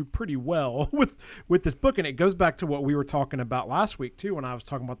going to do pretty well with this book. And it goes back to what we were talking about last week too, when I was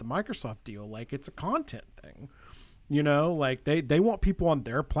talking about the Microsoft deal. Like, it's a content thing, like they want people on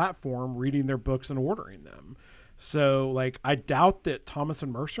their platform reading their books and ordering them. So like, I doubt that Thomas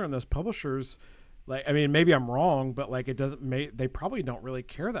and Mercer and those publishers, like, I mean, maybe I'm wrong, but like, they probably don't really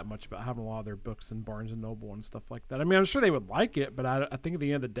care that much about having a lot of their books in Barnes and Noble and stuff like that. I mean, I'm sure they would like it, but I think at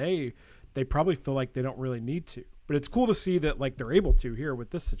the end of the day, they probably feel like they don't really need to. But it's cool to see that like they're able to here with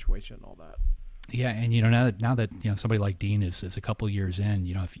this situation and all that. Yeah, and now that somebody like Dean is a couple years in,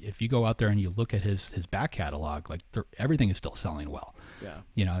 if you go out there and you look at his back catalog, like everything is still selling well. Yeah.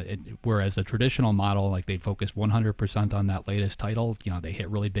 Whereas a traditional model, like they focus 100% on that latest title, they hit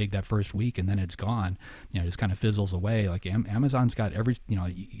really big that first week and then it's gone. It just kind of fizzles away. Like Amazon's got every,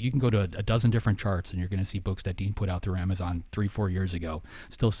 you can go to a dozen different charts and you're going to see books that Dean put out through Amazon 3-4 years ago,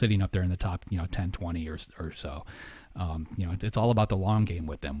 still sitting up there in the top 10, 20 or so. It's all about the long game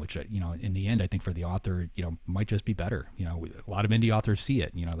with them, which, in the end, I think for the author, might just be better. A lot of indie authors see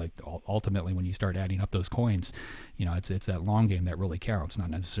it, like ultimately when you start adding up those coins, it's that long game that really counts, not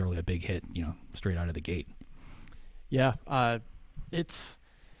necessarily a big hit, straight out of the gate. Yeah. It's,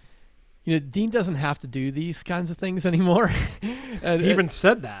 Dean doesn't have to do these kinds of things anymore. And he even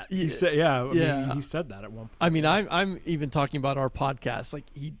said that. He said, he said that at one point. I mean, I'm even talking about our podcast. Like,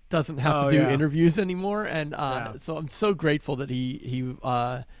 he doesn't have to do interviews anymore, and so I'm so grateful that he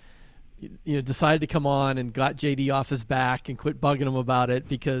decided to come on and got JD off his back and quit bugging him about it,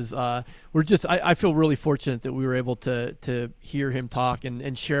 because I feel really fortunate that we were able to hear him talk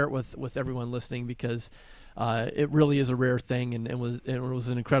and share it with everyone listening, because it really is a rare thing, and it was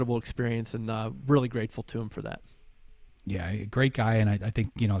an incredible experience, and really grateful to him for that. Yeah, great guy, and I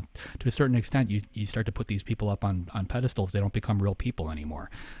think to a certain extent you start to put these people up on pedestals. They don't become real people anymore,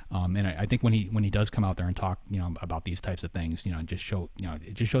 and I think when he does come out there and talk about these types of things, it just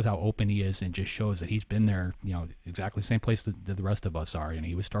shows how open he is, and just shows that he's been there, exactly the same place that the rest of us are.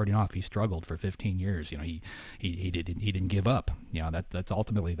 He was starting off, he struggled for 15 years. He didn't give up. That's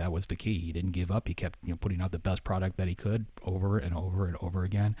ultimately, that was the key. He didn't give up. He kept putting out the best product that he could over and over and over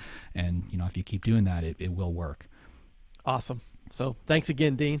again, and if you keep doing that, it will work. Awesome. So thanks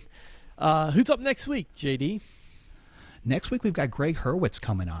again, Dean. Who's up next week, JD? Next week, we've got Greg Hurwitz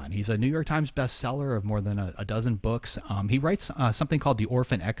coming on. He's a New York Times bestseller of more than a dozen books. He writes something called the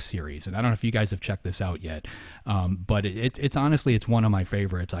Orphan X series, and I don't know if you guys have checked this out yet, but it's honestly, it's one of my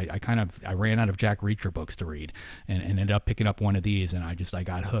favorites. I ran out of Jack Reacher books to read, and ended up picking up one of these, and I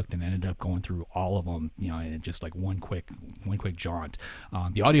got hooked and ended up going through all of them, in just like one quick jaunt.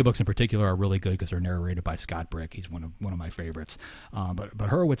 The audiobooks in particular are really good because they're narrated by Scott Brick. He's one of my favorites. But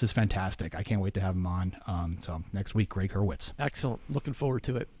Hurwitz is fantastic. I can't wait to have him on. So next week, Greg Hurwitz. Excellent. Looking forward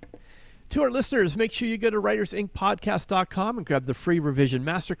to it. To our listeners, make sure you go to writersincpodcast.com and grab the free revision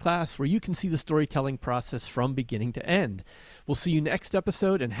masterclass, where you can see the storytelling process from beginning to end. We'll see you next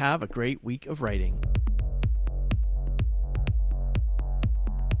episode, and have a great week of writing.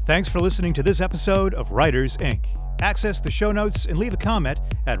 Thanks for listening to this episode of Writers Inc. Access the show notes and leave a comment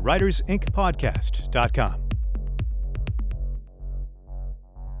at writersincpodcast.com.